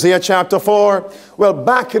 friends, Hosea chapter 4. Well,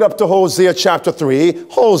 back it up to Hosea chapter 3.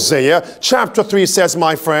 Hosea chapter 3 says,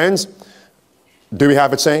 my friends, do we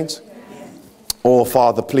have it, saints? Oh,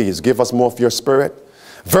 Father, please give us more of your spirit.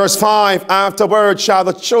 Verse 5, afterward shall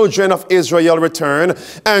the children of Israel return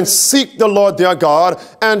and seek the Lord their God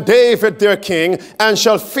and David their king, and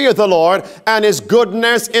shall fear the Lord and his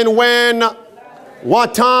goodness in when?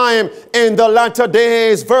 What time? In the latter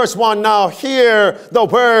days. Verse 1, now hear the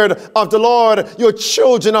word of the Lord, you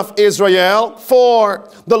children of Israel. For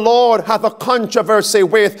the Lord hath a controversy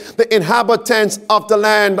with the inhabitants of the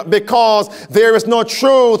land, because there is no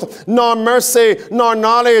truth, nor mercy, nor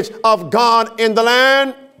knowledge of God in the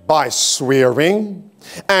land. By swearing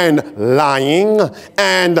and lying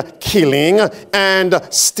and killing and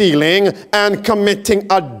stealing and committing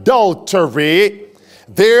adultery,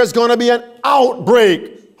 there's going to be an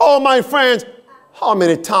outbreak. Oh, my friends, how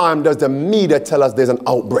many times does the media tell us there's an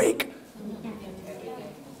outbreak?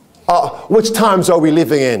 Which times are we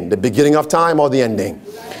living in? The beginning of time or the ending?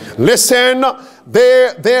 Listen,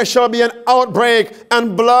 there shall be an outbreak,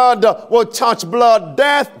 and blood will touch blood.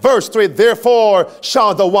 Death, verse 3, therefore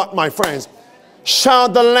shall the what, my friends? Shall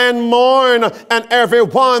the land mourn, and every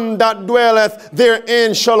one that dwelleth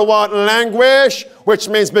therein shall what? Languish, which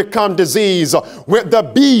means become disease. With the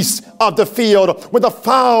beasts of the field, with the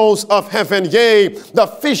fowls of heaven, yea, the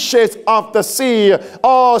fishes of the sea,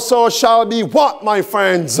 also shall be what, my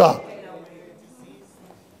friends?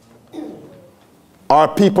 Are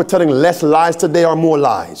people telling less lies today or more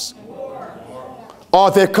lies? Are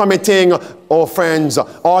they committing, oh friends,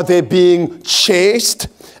 are they being chaste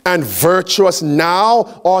and virtuous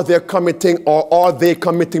now? Or are they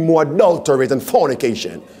committing more adultery and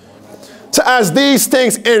fornication? So as these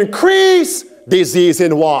things increase, disease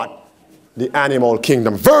in what? The animal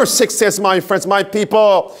kingdom. Verse 6 says, my friends, my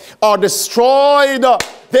people are destroyed.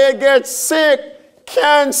 They get sick,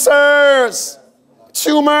 cancers,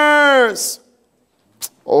 tumors.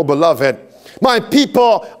 Oh, beloved, my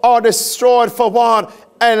people are destroyed for what?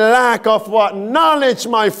 A lack of what? Knowledge,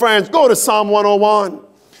 my friends. Go to Psalm 101.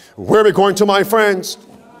 Where are we going to, my friends?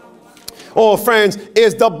 Oh, friends,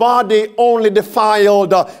 is the body only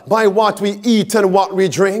defiled by what we eat and what we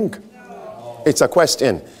drink? It's a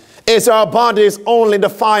question. Is our bodies only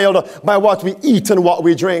defiled by what we eat and what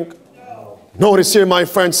we drink? Notice here, my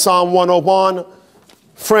friends, Psalm 101.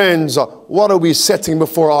 Friends, what are we setting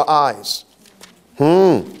before our eyes?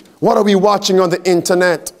 What are we watching on the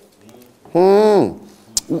internet?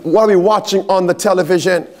 What are we watching on the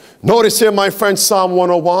television? Notice here, my friends, Psalm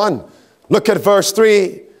 101. Look at verse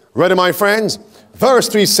 3. Ready, my friends? Verse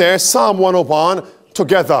 3 says, Psalm 101,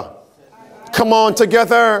 together. Come on,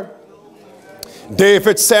 together.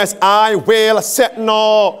 David says, I will set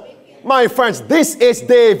no. My friends, this is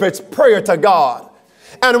David's prayer to God.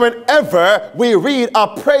 And whenever we read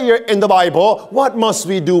a prayer in the Bible, what must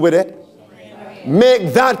we do with it?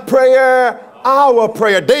 Make that prayer our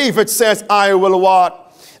prayer. David says, I will what?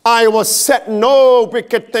 I will set no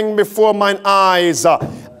wicked thing before mine eyes.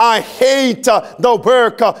 I hate the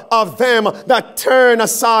work of them that turn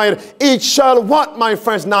aside. Each shall what, my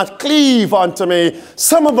friends? Not cleave unto me.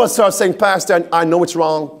 Some of us are saying, Pastor, I know it's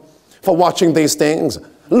wrong for watching these things,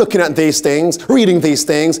 looking at these things, reading these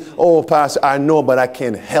things. Oh, Pastor, I know, but I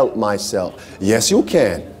can't help myself. Yes, you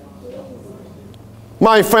can.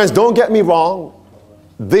 My friends, don't get me wrong.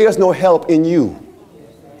 There's no help in you.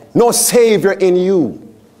 No Savior in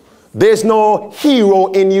you. There's no hero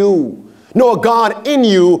in you. No God in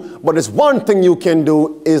you. But there's one thing you can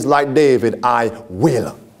do is like David, I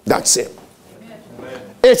will. That's it.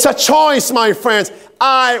 It's a choice, my friends.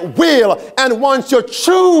 I will. And once you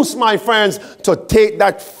choose, my friends, to take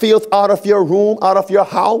that filth out of your room, out of your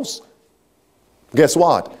house, guess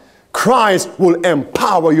what? Christ will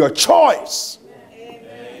empower your choice.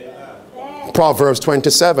 Proverbs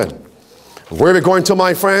 27. Where are we going to,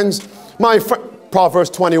 my friends? Proverbs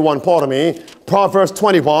 21, pardon me. Proverbs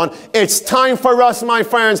 21. It's time for us, my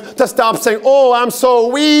friends, to stop saying, oh, I'm so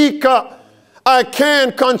weak. I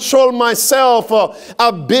can't control myself.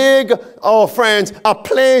 Friends, a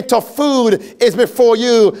plate of food is before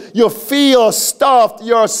you. You feel stuffed.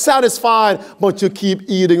 You're satisfied, but you keep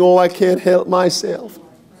eating. Oh, I can't help myself.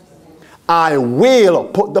 I will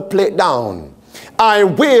put the plate down. I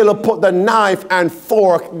will put the knife and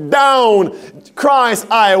fork down. Christ,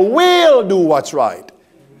 I will do what's right.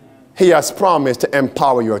 He has promised to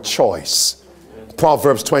empower your choice.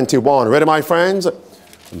 Proverbs 21. Ready, my friends?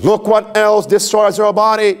 Look what else destroys your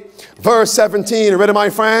body. Verse 17. Ready, my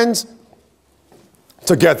friends?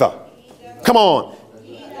 Together. Come on.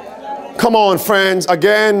 Come on, friends.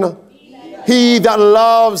 Again. He that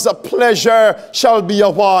loves pleasure shall be a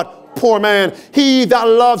what? Poor man. He that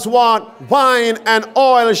loves what? Wine and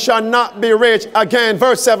oil shall not be rich. Again,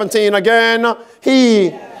 verse 17 again. He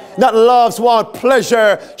that loves what?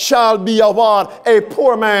 Pleasure shall be a what? A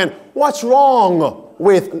poor man. What's wrong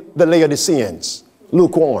with the Laodiceans?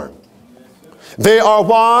 Lukewarm. They are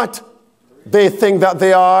what? They think that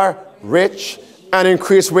they are rich and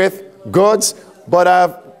increased with goods. But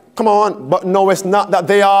but no, it's not that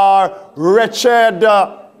they are wretched,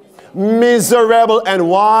 miserable, and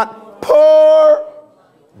what? Poor,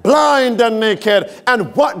 blind, and naked.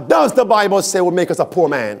 And what does the Bible say will make us a poor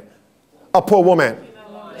man? A poor woman?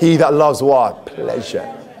 He that loves what?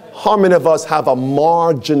 Pleasure. How many of us have a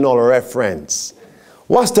marginal reference?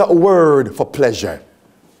 What's the word for pleasure?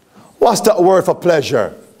 What's the word for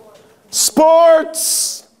pleasure?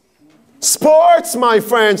 Sports. Sports, my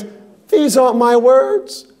friends. These aren't my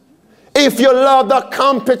words. If you love the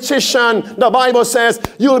competition, the Bible says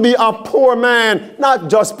you'll be a poor man. Not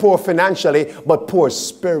just poor financially, but poor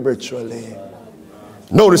spiritually.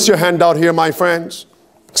 Notice your handout here, my friends.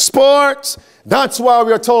 Sports. That's why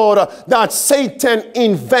we're told that Satan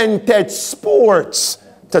invented sports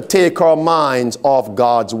to take our minds off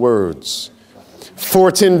God's words.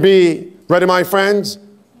 14b. Ready, my friends?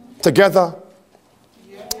 Together.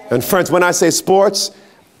 And friends, when I say sports,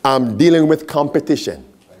 I'm dealing with competition.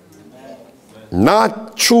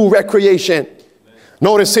 Not true recreation.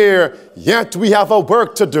 Notice here, yet we have a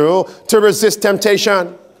work to do to resist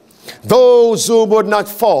temptation. Those who would not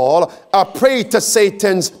fall, a prey to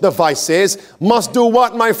Satan's devices, must do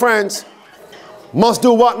what, my friends? Must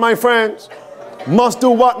do what, my friends? Must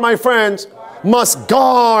do what, my friends? Must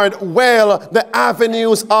guard well the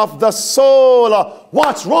avenues of the soul.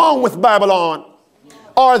 What's wrong with Babylon?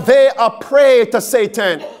 Are they a prey to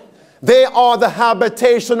Satan? They are the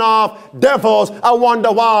habitation of devils. I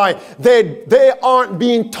wonder why. They aren't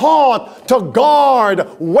being taught to guard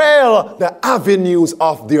well the avenues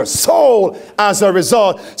of their soul. As a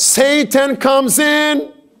result, Satan comes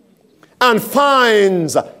in and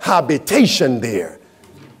finds habitation there.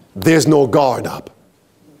 There's no guard up.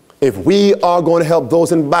 If we are going to help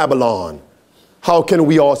those in Babylon, how can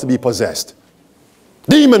we also be possessed?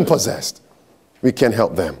 Demon possessed. We can't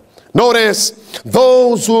help them. Notice,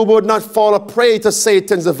 those who would not fall a prey to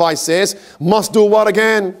Satan's devices must do what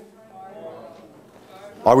again?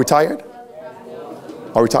 Are we tired?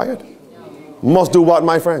 Are we tired? Must do what,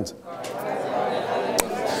 my friends?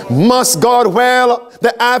 Must guard well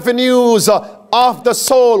the avenues of the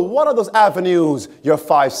soul. What are those avenues? Your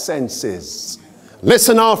five senses.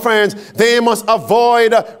 Listen now, friends. They must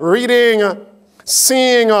avoid reading,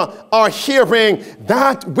 seeing, or hearing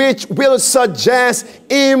that which will suggest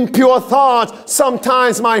impure thoughts.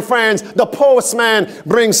 Sometimes, my friends, the postman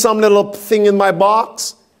brings some little thing in my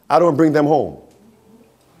box. I don't bring them home.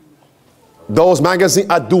 Those magazines,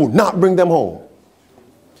 I do not bring them home.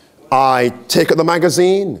 I take the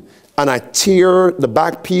magazine and I tear the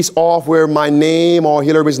back piece off where my name or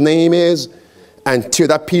Hillary's name is, and tear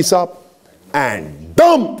that piece up and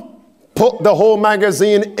dump. Put the whole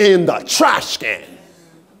magazine in the trash can.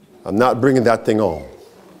 I'm not bringing that thing home.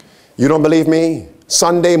 You don't believe me?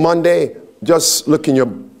 Sunday, Monday, just look in your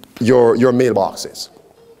mailboxes.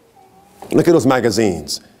 Look at those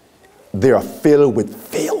magazines. They are filled with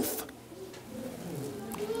filth.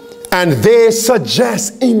 And they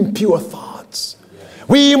suggest impure thoughts.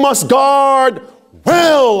 We must guard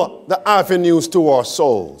well the avenues to our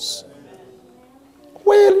souls.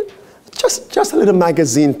 Well, just a little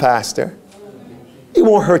magazine, Pastor. It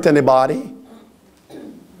won't hurt anybody.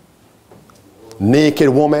 Naked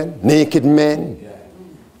woman, naked men.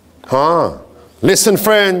 Huh? Listen,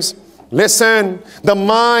 friends. Listen. The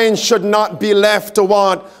mind should not be left to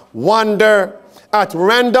what? Wander at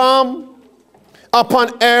random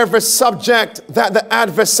upon every subject that the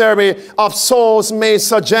adversary of souls may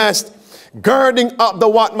suggest. Girding up the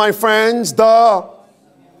what, my friends? The...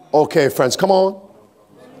 Okay, friends, come on.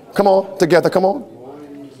 Come on, together, come on.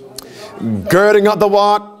 Girding up the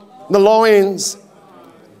what? The loins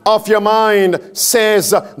of your mind, says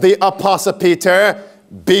the Apostle Peter.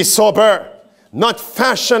 Be sober, not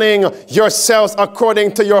fashioning yourselves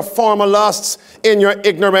according to your former lusts in your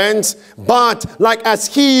ignorance, but like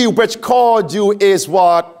as he which called you is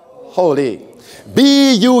what? Holy.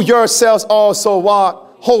 Be you yourselves also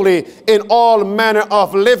what? Holy in all manner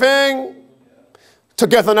of living.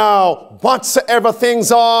 Together now, whatsoever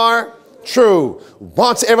things are true,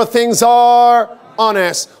 whatsoever things are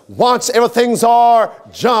honest, whatsoever things are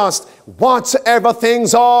just, whatsoever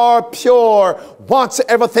things are pure,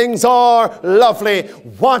 whatsoever things are lovely,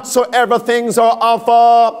 whatsoever things are of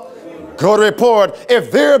a good report.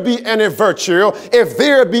 If there be any virtue, if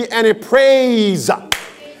there be any praise,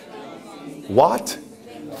 what?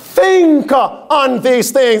 Think on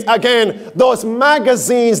these things. Again, those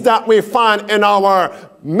magazines that we find in our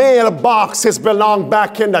mailboxes belong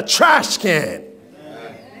back in the trash can.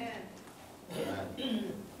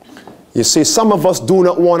 You see, some of us do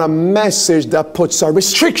not want a message that puts a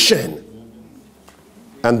restriction.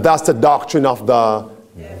 And that's the doctrine of the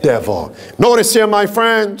devil. Notice here, my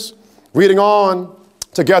friends, reading on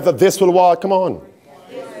together, this will what? Come on.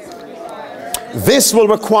 This will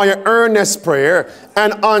require earnest prayer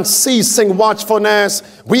and unceasing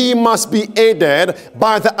watchfulness. We must be aided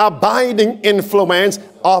by the abiding influence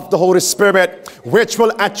of the Holy Spirit, which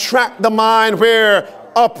will attract the mind where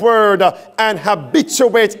upward and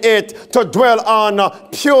habituate it to dwell on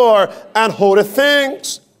pure and holy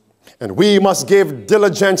things. And we must give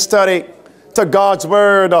diligent study to God's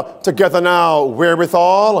word together now.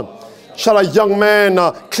 Wherewithal shall a young man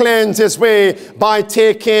cleanse his way? By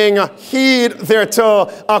taking heed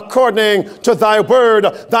thereto according to thy word.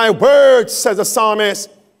 Thy word, says the psalmist,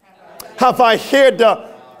 have I hid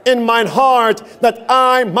in mine heart that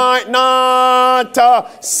I might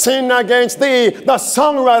not sin against thee. The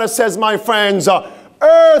songwriter says, my friends,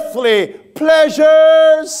 earthly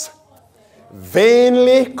pleasures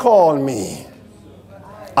vainly call me.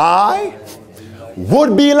 I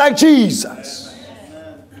would be like Jesus.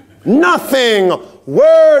 Nothing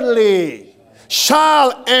worldly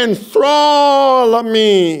shall enthrall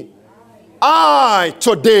me. I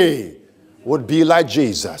today would be like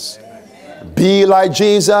Jesus. Be like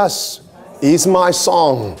Jesus is my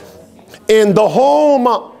song. In the home,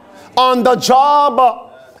 on the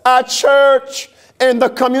job, at church, in the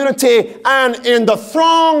community, and in the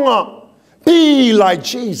throng, be like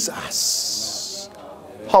Jesus.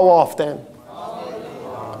 How often?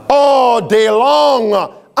 All day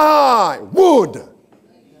long, I would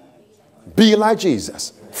be like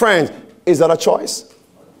Jesus. Friends, is that a choice?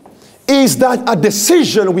 Is that a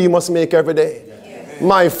decision we must make every day?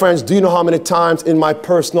 My friends, do you know how many times in my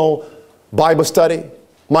personal Bible study,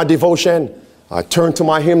 my devotion, I turn to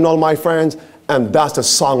my hymnal, my friends, and that's the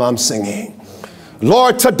song I'm singing.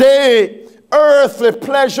 Lord, today, earthly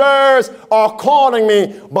pleasures are calling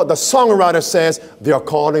me, but the songwriter says they are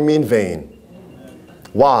calling me in vain.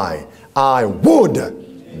 Why? I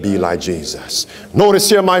would be like Jesus. Notice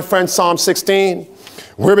here, my friends, Psalm 16.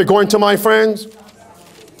 Where are we going to, my friends?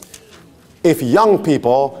 If young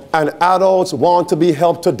people and adults want to be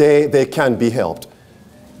helped today, they can be helped.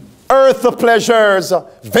 Earthly pleasures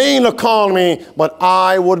vainly call me, but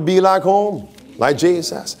I would be like whom? Like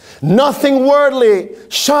Jesus. Nothing worldly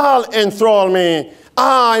shall enthrall me.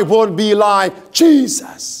 I would be like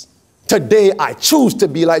Jesus. Today I choose to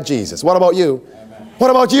be like Jesus. What about you? Amen. What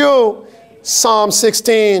about you? Psalm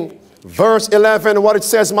 16, verse 11, what it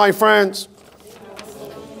says, my friends.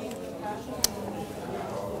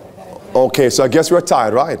 Okay, so I guess we're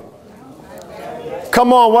tired, right?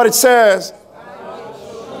 Come on, what it says.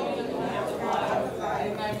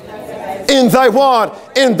 In thy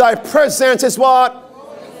what? In thy presence is what?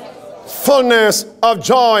 Fullness of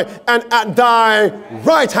joy. And at thy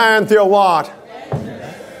right hand there what?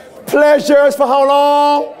 Pleasures for how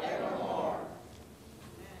long?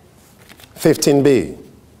 15b.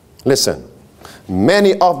 Listen.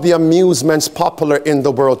 Many of the amusements popular in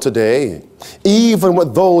the world today, even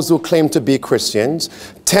with those who claim to be Christians,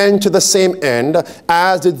 tend to the same end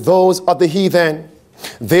as did those of the heathen.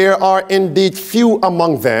 There are indeed few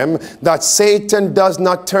among them that Satan does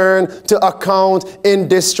not turn to account in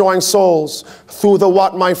destroying souls. Through the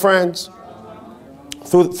what, my friends?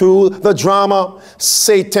 Through the drama,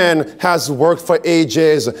 Satan has worked for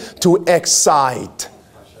ages to excite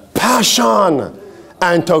passion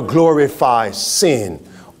and to glorify sin.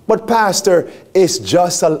 But Pastor, it's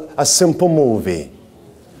just a simple movie.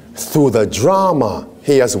 Through the drama,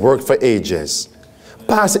 he has worked for ages.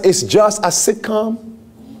 Pastor, it's just a sitcom,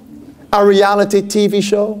 a reality TV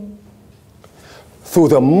show. Through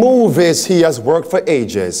the movies, he has worked for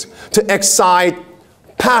ages to excite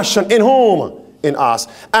passion in whom? In us.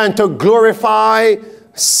 And to glorify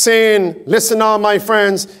sin. Listen now, my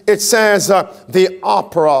friends. It says the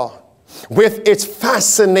opera, with its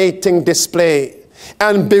fascinating display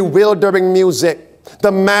and bewildering music,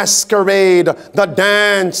 the masquerade, the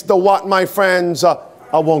dance, the what, my friends? I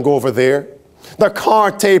won't go over there. The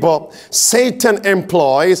card table Satan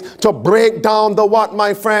employs to break down the what,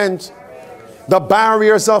 my friends? The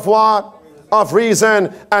barriers of what? Of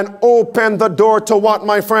reason, and open the door to what,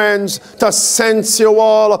 my friends? To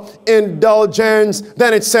sensual indulgence.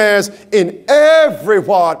 Then it says, in every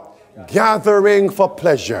what? Gathering for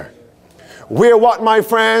pleasure. Where what, my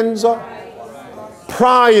friends?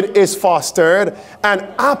 Pride is fostered and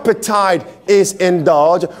appetite is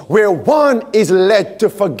indulged, where one is led to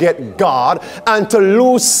forget God and to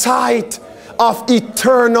lose sight of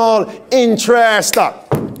eternal interest.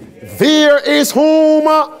 There is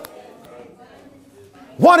whom?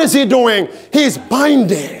 What is he doing? He's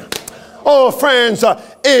binding. Oh, friends,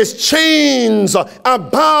 is chains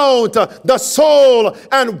about the soul.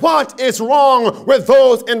 And what is wrong with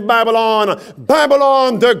those in Babylon?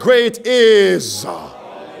 Babylon the Great is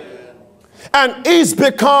and is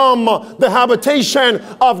become the habitation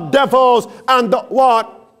of devils and the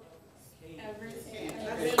what?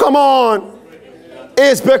 Come on.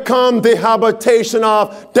 Is become the habitation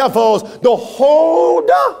of devils. The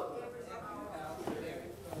hold.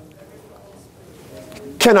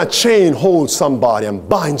 Can a chain hold somebody and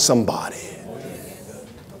bind somebody?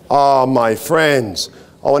 Ah, my friends,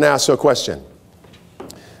 I want to ask you a question.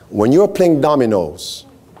 When you're playing dominoes,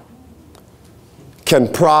 can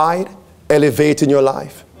pride elevate in your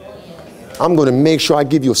life? I'm going to make sure I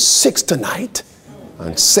give you 6 tonight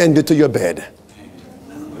and send it to your bed.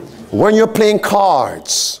 When you're playing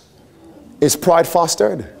cards, is pride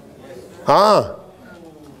fostered? Huh?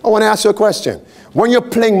 I want to ask you a question. When you're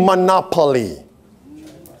playing Monopoly,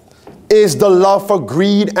 is the love for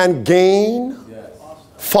greed and gain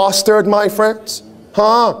fostered, my friends?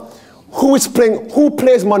 Huh? Who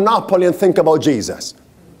plays Monopoly and think about Jesus?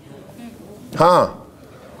 Huh?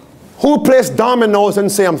 Who plays dominoes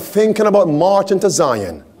and say, I'm thinking about marching to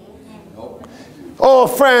Zion? Oh,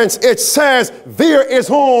 friends, it says, there is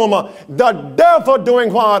whom? The devil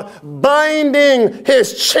doing what? Binding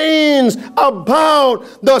his chains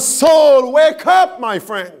about the soul. Wake up, my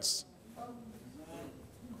friends.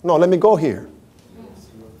 No, let me go here.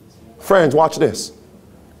 Friends, watch this.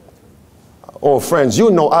 Oh, friends, you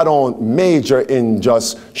know I don't major in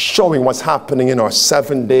just showing what's happening in our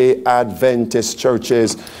Seventh-day Adventist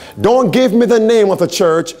churches. Don't give me the name of the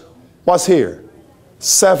church. What's here?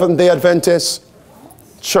 Seventh-day Adventist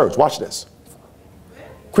Church. Watch this.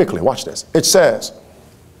 Quickly, watch this. It says,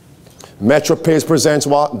 MetroPace presents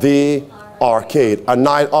what? The Arcade. A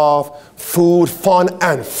night of food, fun,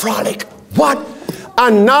 and frolic. What? A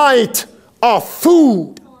night of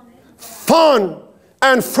food, fun,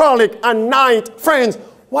 and frolic. A night. Friends,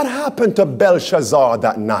 what happened to Belshazzar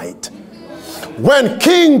that night? When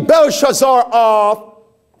King Belshazzar of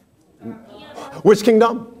which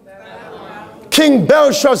kingdom? Babylon. King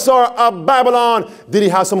Belshazzar of Babylon. Did he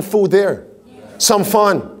have some food there? Some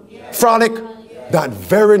fun? Frolic? That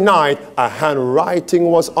very night, a handwriting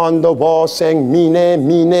was on the wall saying, Mene,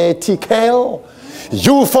 mene, tekel.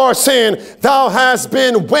 You for sin, thou hast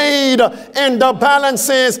been weighed in the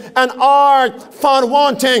balances and art found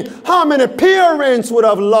wanting. How many parents would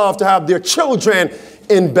have loved to have their children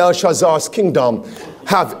in Belshazzar's kingdom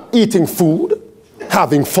have eating food,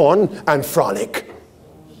 having fun, and frolic?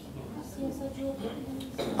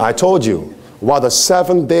 I told you, while the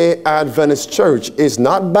Seventh-day Adventist church is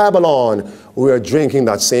not Babylon, we are drinking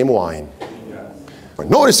that same wine.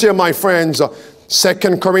 Notice here, my friends, 2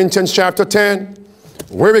 Corinthians chapter 10.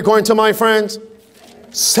 Where are we going to, my friends?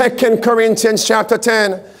 2 Corinthians chapter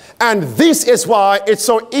 10. And this is why it's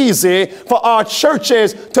so easy for our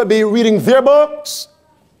churches to be reading their books,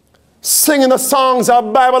 singing the songs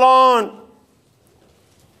of Babylon.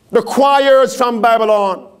 the choirs from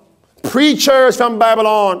Babylon, preachers from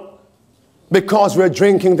Babylon, because we're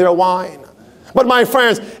drinking their wine. But my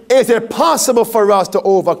friends, is it possible for us to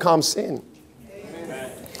overcome sin?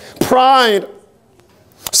 Amen. Pride,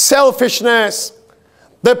 selfishness,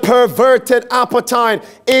 the perverted appetite.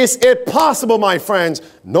 Is it possible, my friends?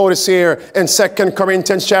 Notice here in 2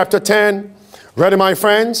 Corinthians chapter 10. Ready, my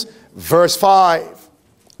friends? Verse 5.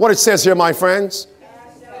 What it says here, my friends?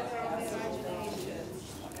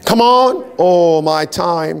 Come on. Oh, my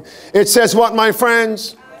time. It says what, my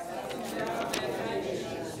friends?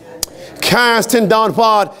 Casting down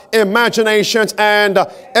what? Imaginations and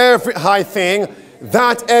every high thing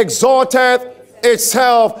that exalteth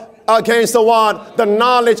itself against the what? The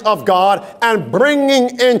knowledge of God, and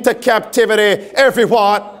bringing into captivity every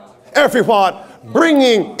what? Every what?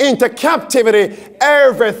 Bringing into captivity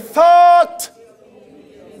every thought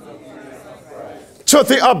to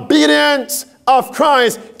the obedience of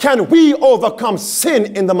Christ. Can we overcome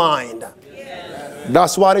sin in the mind?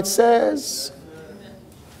 That's what it says.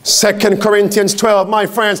 2 Corinthians 12, my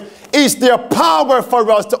friends, is there power for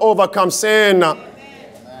us to overcome sin?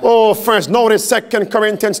 Oh, friends, notice 2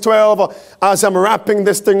 Corinthians 12, as I'm wrapping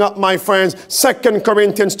this thing up, my friends. 2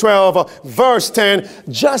 Corinthians 12, verse 10.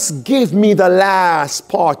 Just give me the last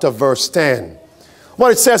part of verse 10.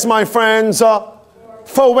 What it says, my friends,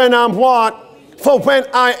 for when I'm what? For when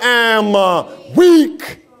I am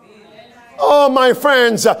weak. Oh, my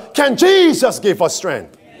friends, can Jesus give us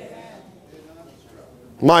strength?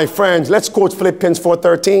 My friends, let's quote Philippians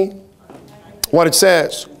 4:13. What it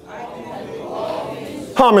says.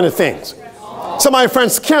 How many things? So my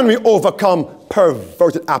friends, can we overcome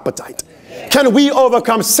perverted appetite? Can we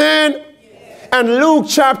overcome sin? And Luke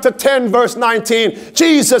chapter 10 verse 19,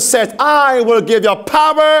 Jesus said, I will give you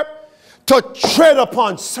power to tread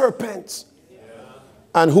upon serpents.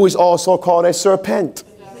 And who is also called a serpent?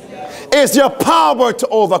 Is your power to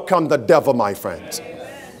overcome the devil, my friends.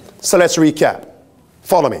 So let's recap.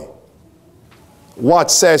 Follow me.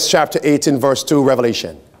 What says chapter 18 verse 2,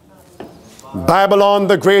 Revelation? Babylon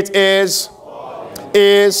the Great is,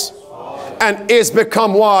 and is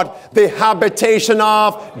become what? The habitation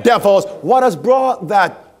of devils. What has brought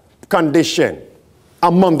that condition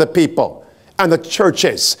among the people and the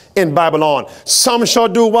churches in Babylon? Some shall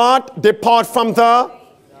do what? Depart from the,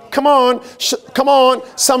 come on,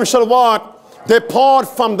 some shall what? Depart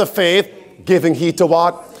from the faith, giving heed to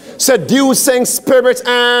what? Seducing spirits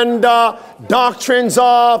and doctrines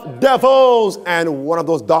of devils. And one of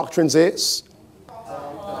those doctrines is,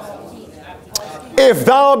 if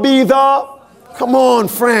thou be the, come on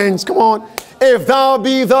friends, come on, if thou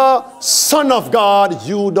be the Son of God,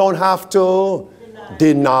 you don't have to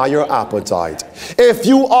deny your appetite. If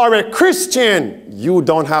you are a Christian, you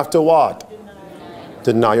don't have to what?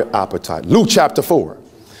 Deny your appetite. Luke chapter 4.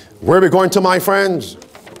 Where are we going to, my friends?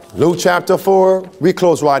 Luke chapter 4, we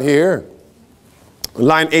close right here.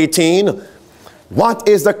 Line 18. What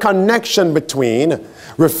is the connection between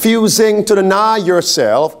refusing to deny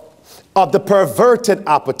yourself of the perverted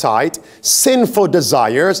appetite, sinful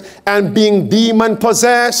desires, and being demon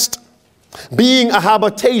possessed? Being a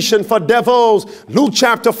habitation for devils. Luke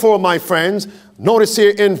chapter 4, my friends. Notice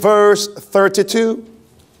here in verse 32.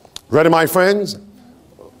 Ready, my friends?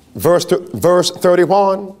 Verse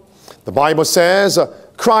 31. The Bible says,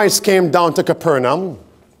 Christ came down to Capernaum,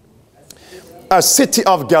 a city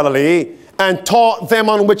of Galilee, and taught them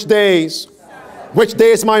on which days? Sabbath. Which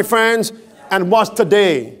days, my friends? And what's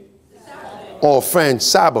today? Sabbath. Oh, friends,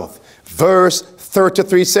 Sabbath. Verse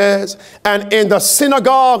 33 says, and in the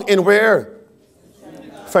synagogue, in where?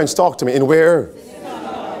 Friends, talk to me. In where?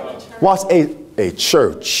 What's a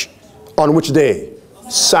church? On which day?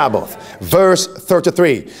 Sabbath. Verse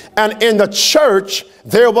 33. And in the church,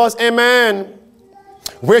 there was a man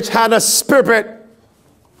which had a spirit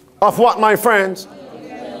of what, my friends?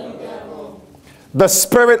 The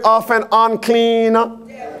spirit of an unclean.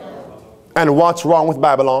 And what's wrong with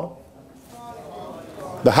Babylon?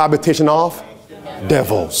 The habitation of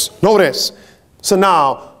devils. Notice. So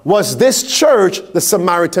now, was this church the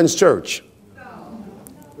Samaritan's church?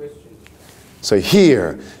 So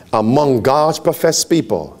here, among God's professed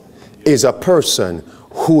people, is a person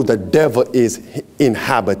who the devil is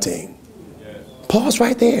inhabiting. Pause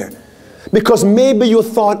right there. Because maybe you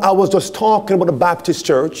thought I was just talking about the Baptist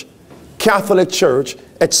church, Catholic church,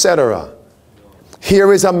 etc.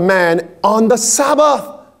 Here is a man on the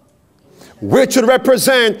Sabbath, which would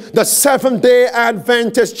represent the Seventh-day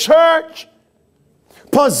Adventist church,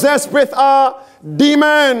 possessed with a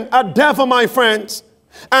demon, a devil, my friends.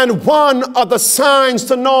 And one of the signs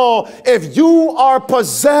to know if you are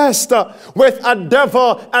possessed with a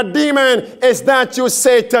devil, a demon, is that you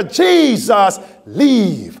say to Jesus,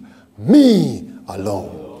 leave me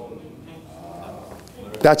alone.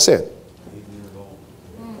 That's it.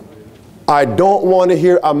 I don't want to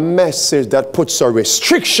hear a message that puts a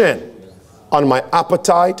restriction on my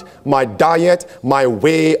appetite, my diet, my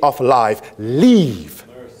way of life. Leave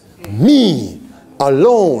me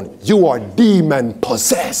alone. You are demon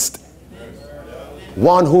possessed.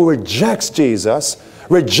 One who rejects Jesus,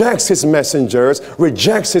 rejects his messengers,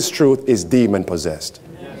 rejects his truth is demon possessed.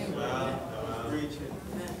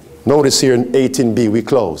 Notice here in 18b, we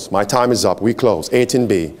close. My time is up. We close.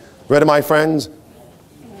 18b. Ready, my friends?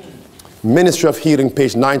 Ministry of Healing,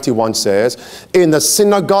 page 91 says, in the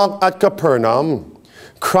synagogue at Capernaum,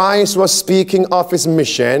 Christ was speaking of his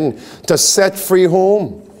mission to set free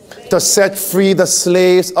whom? To set free the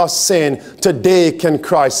slaves of sin. Today can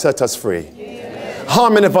Christ set us free? Amen. How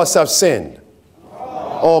many of us have sinned?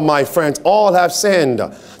 Oh, my friends, all have sinned.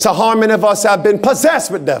 So how many of us have been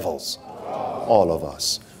possessed with devils? All of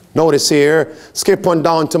us. Notice here, skip on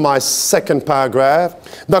down to my second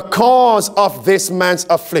paragraph. The cause of this man's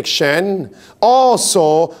affliction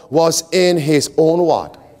also was in his own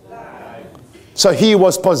what? So he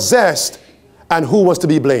was possessed, and who was to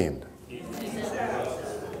be blamed?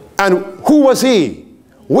 And who was he?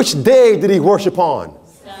 Which day did he worship on?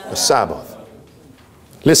 The Sabbath.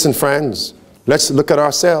 Listen, friends, let's look at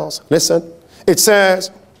ourselves. Listen, it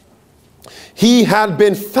says, he had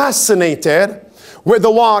been fascinated with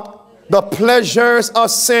the what? The pleasures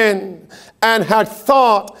of sin, and had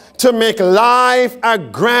thought to make life a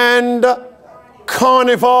grand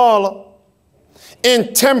carnival.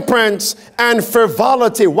 Intemperance and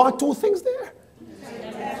frivolity. What two things there?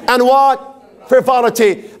 And what?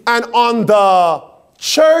 Frivolity. And on the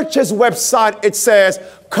church's website it says,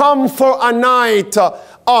 come for a night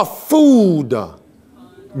of food,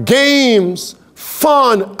 games,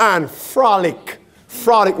 fun, and frolic.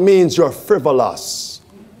 Frolic means you're frivolous.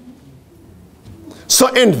 So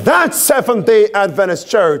in that Seventh-day Adventist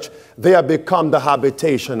church, they have become the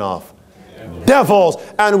habitation of devils.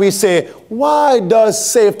 And we say, why does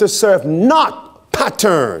Save to Serve not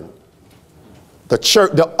pattern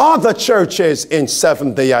the other churches in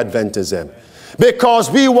Seventh-day Adventism? Because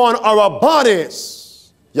we want our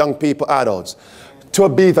bodies, young people, adults, to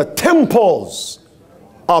be the temples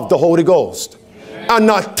of the Holy Ghost, and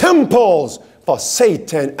not temples for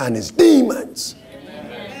Satan and his demons.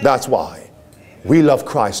 That's why we love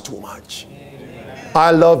Christ too much.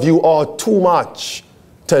 I love you all too much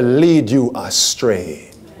to lead you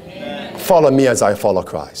astray. Follow me as I follow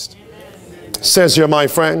Christ. Says here, my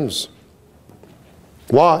friends,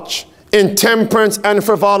 watch. Intemperance and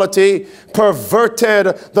frivolity perverted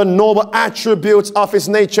the noble attributes of his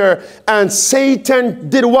nature. And Satan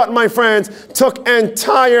did what, my friends? Took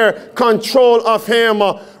entire control of him.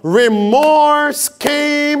 Remorse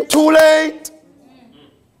came too late.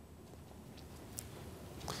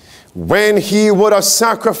 When he would have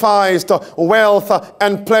sacrificed wealth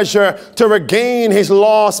and pleasure to regain his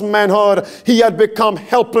lost manhood, he had become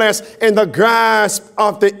helpless in the grasp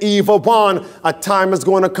of the evil one. A time is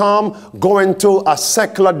going to come, going to a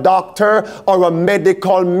secular doctor or a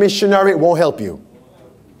medical missionary, it won't help you.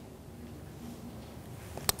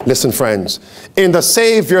 Listen, friends, in the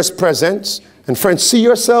Savior's presence, and friends, see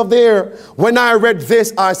yourself there. When I read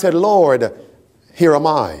this, I said, Lord, here am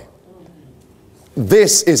I.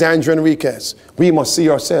 This is Andrew Enriquez. We must see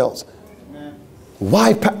ourselves.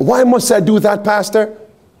 Why must I do that, Pastor?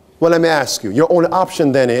 Well, let me ask you. Your only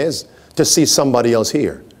option then is to see somebody else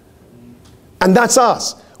here. And that's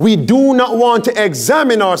us. We do not want to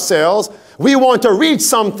examine ourselves. We want to read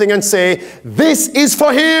something and say, this is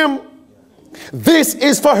for him. This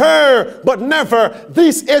is for her. But never,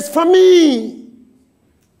 this is for me.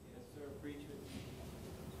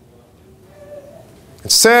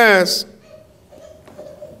 It says,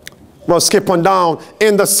 well, skip on down.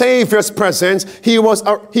 In the Savior's presence, he was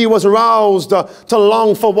aroused to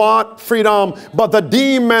long for what? Freedom. But the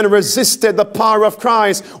demon resisted the power of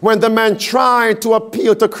Christ. When the man tried to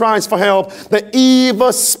appeal to Christ for help, the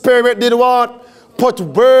evil spirit did what? Put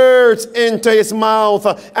words into his mouth,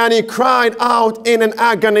 and he cried out in an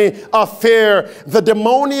agony of fear. The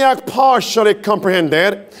demoniac partially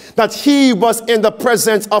comprehended that he was in the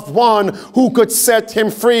presence of one who could set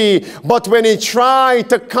him free. But when he tried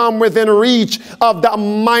to come within reach of the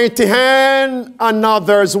mighty hand,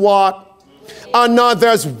 another's what?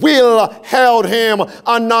 Another's will held him.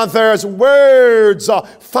 Another's words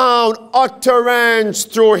found utterance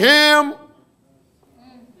through him.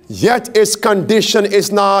 Yet his condition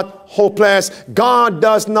is not hopeless. God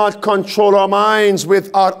does not control our minds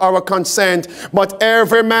without our consent. But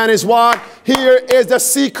every man is what? Here is the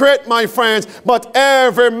secret, my friends. But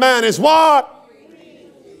every man is what?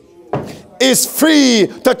 Is free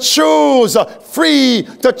to choose. Free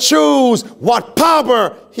to choose what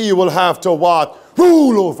power he will have to what?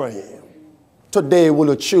 Rule over him. Today will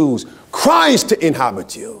you choose Christ to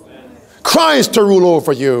inhabit you. Christ to rule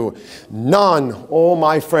over you. None, oh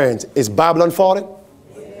my friends, is Babylon fallen?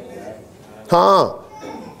 Huh?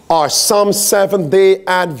 Are some Seventh-day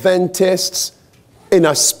Adventists in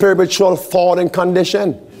a spiritual fallen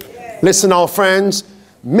condition? Listen now, friends.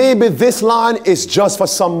 Maybe this line is just for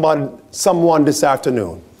someone this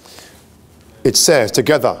afternoon. It says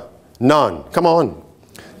together, none. Come on.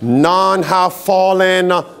 None have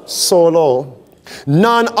fallen so low.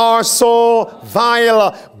 None are so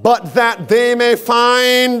vile, but that they may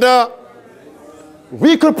find.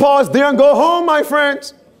 We could pause there and go home, my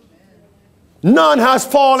friends. None has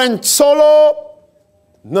fallen so low.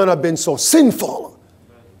 None have been so sinful.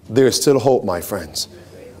 There is still hope, my friends.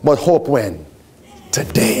 But hope when?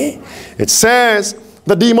 Today. It says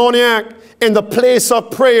the demoniac in the place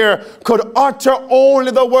of prayer could utter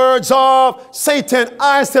only the words of Satan.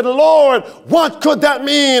 I said, Lord, what could that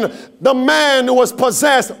mean? The man who was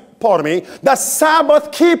possessed, pardon me, the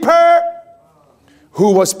Sabbath keeper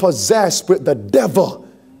who was possessed with the devil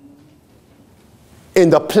in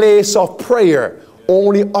the place of prayer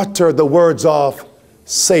only uttered the words of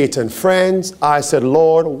Satan. Friends, I said,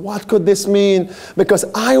 Lord, what could this mean? Because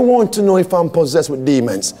I want to know if I'm possessed with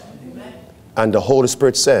demons. And the Holy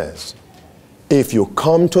Spirit says, if you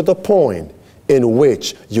come to the point in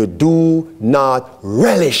which you do not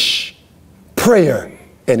relish prayer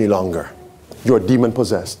any longer, you're demon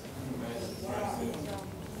possessed.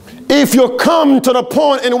 If you come to the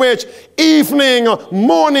point in which evening,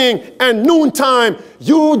 morning, and noontime,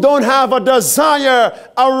 you don't have a desire,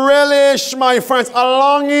 a relish, my friends, a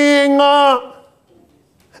longing,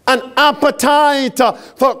 an appetite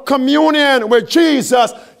for communion with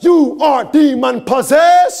Jesus, you are demon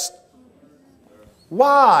possessed.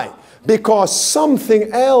 Why? Because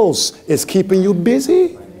something else is keeping you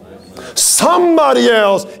busy. Somebody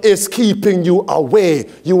else is keeping you away.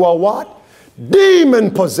 You are what?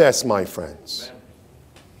 Demon possessed, my friends.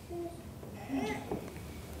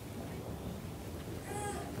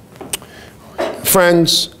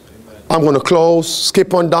 Friends, I'm going to close.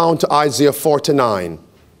 Skip on down to Isaiah 49.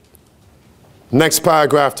 Next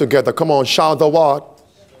paragraph together. Come on, shout the what?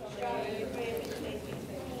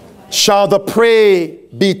 Shall the prey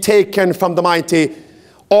be taken from the mighty,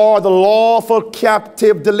 or the lawful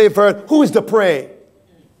captive delivered? Who is the prey?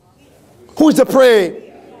 Who is the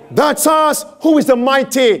prey? That's us. Who is the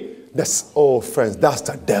mighty? That's, oh friends, that's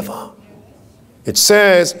the devil. It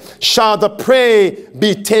says, shall the prey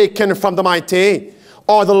be taken from the mighty,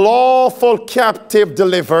 or the lawful captive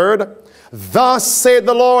delivered? Thus saith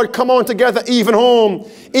the Lord, come on together, even whom?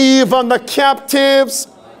 Even the captives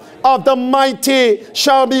of the mighty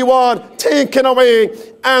shall be what? Taken away,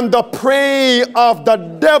 and the prey of the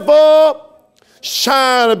devil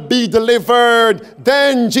shall be delivered.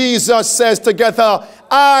 Then Jesus says together,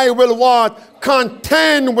 I will what?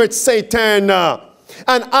 Contend with Satan,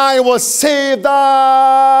 and I will save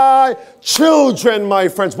thy children, my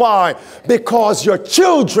friends. Why? Because your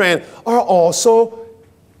children are also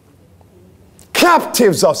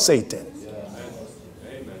captives of Satan.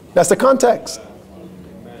 That's the context.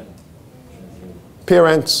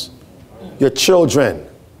 Parents, your children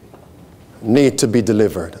need to be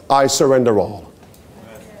delivered. I surrender all.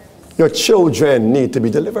 Your children need to be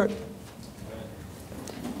delivered.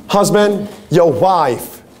 Husband, your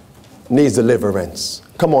wife needs deliverance.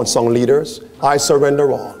 Come on, song leaders. I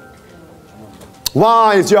surrender all.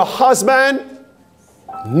 Wives, your husband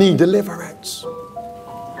need deliverance.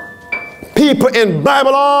 People in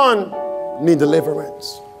Babylon need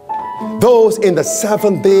deliverance. Those in the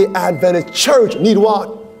Seventh-day Adventist church need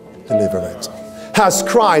what? Deliverance. Has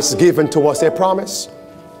Christ given to us a promise?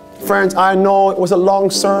 Friends, I know it was a long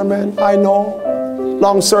sermon. I know,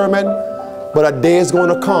 long sermon. But a day is going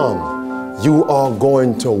to come. You are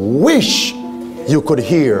going to wish you could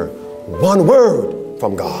hear one word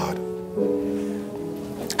from God.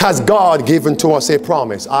 Has God given to us a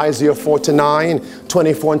promise? Isaiah 49,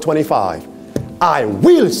 24 and 25. I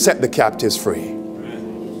will set the captives free.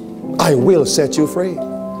 I will set you free.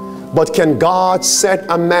 But can God set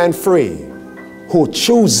a man free who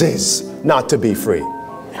chooses not to be free?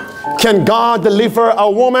 Can God deliver a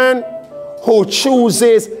woman who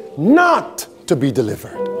chooses not to be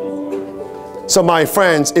delivered? So my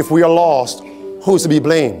friends, if we are lost, who's to be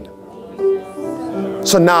blamed?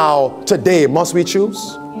 So now, today, must we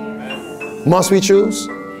choose? Must we choose?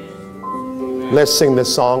 Let's sing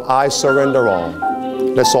this song, I surrender all.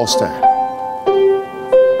 Let's all stand.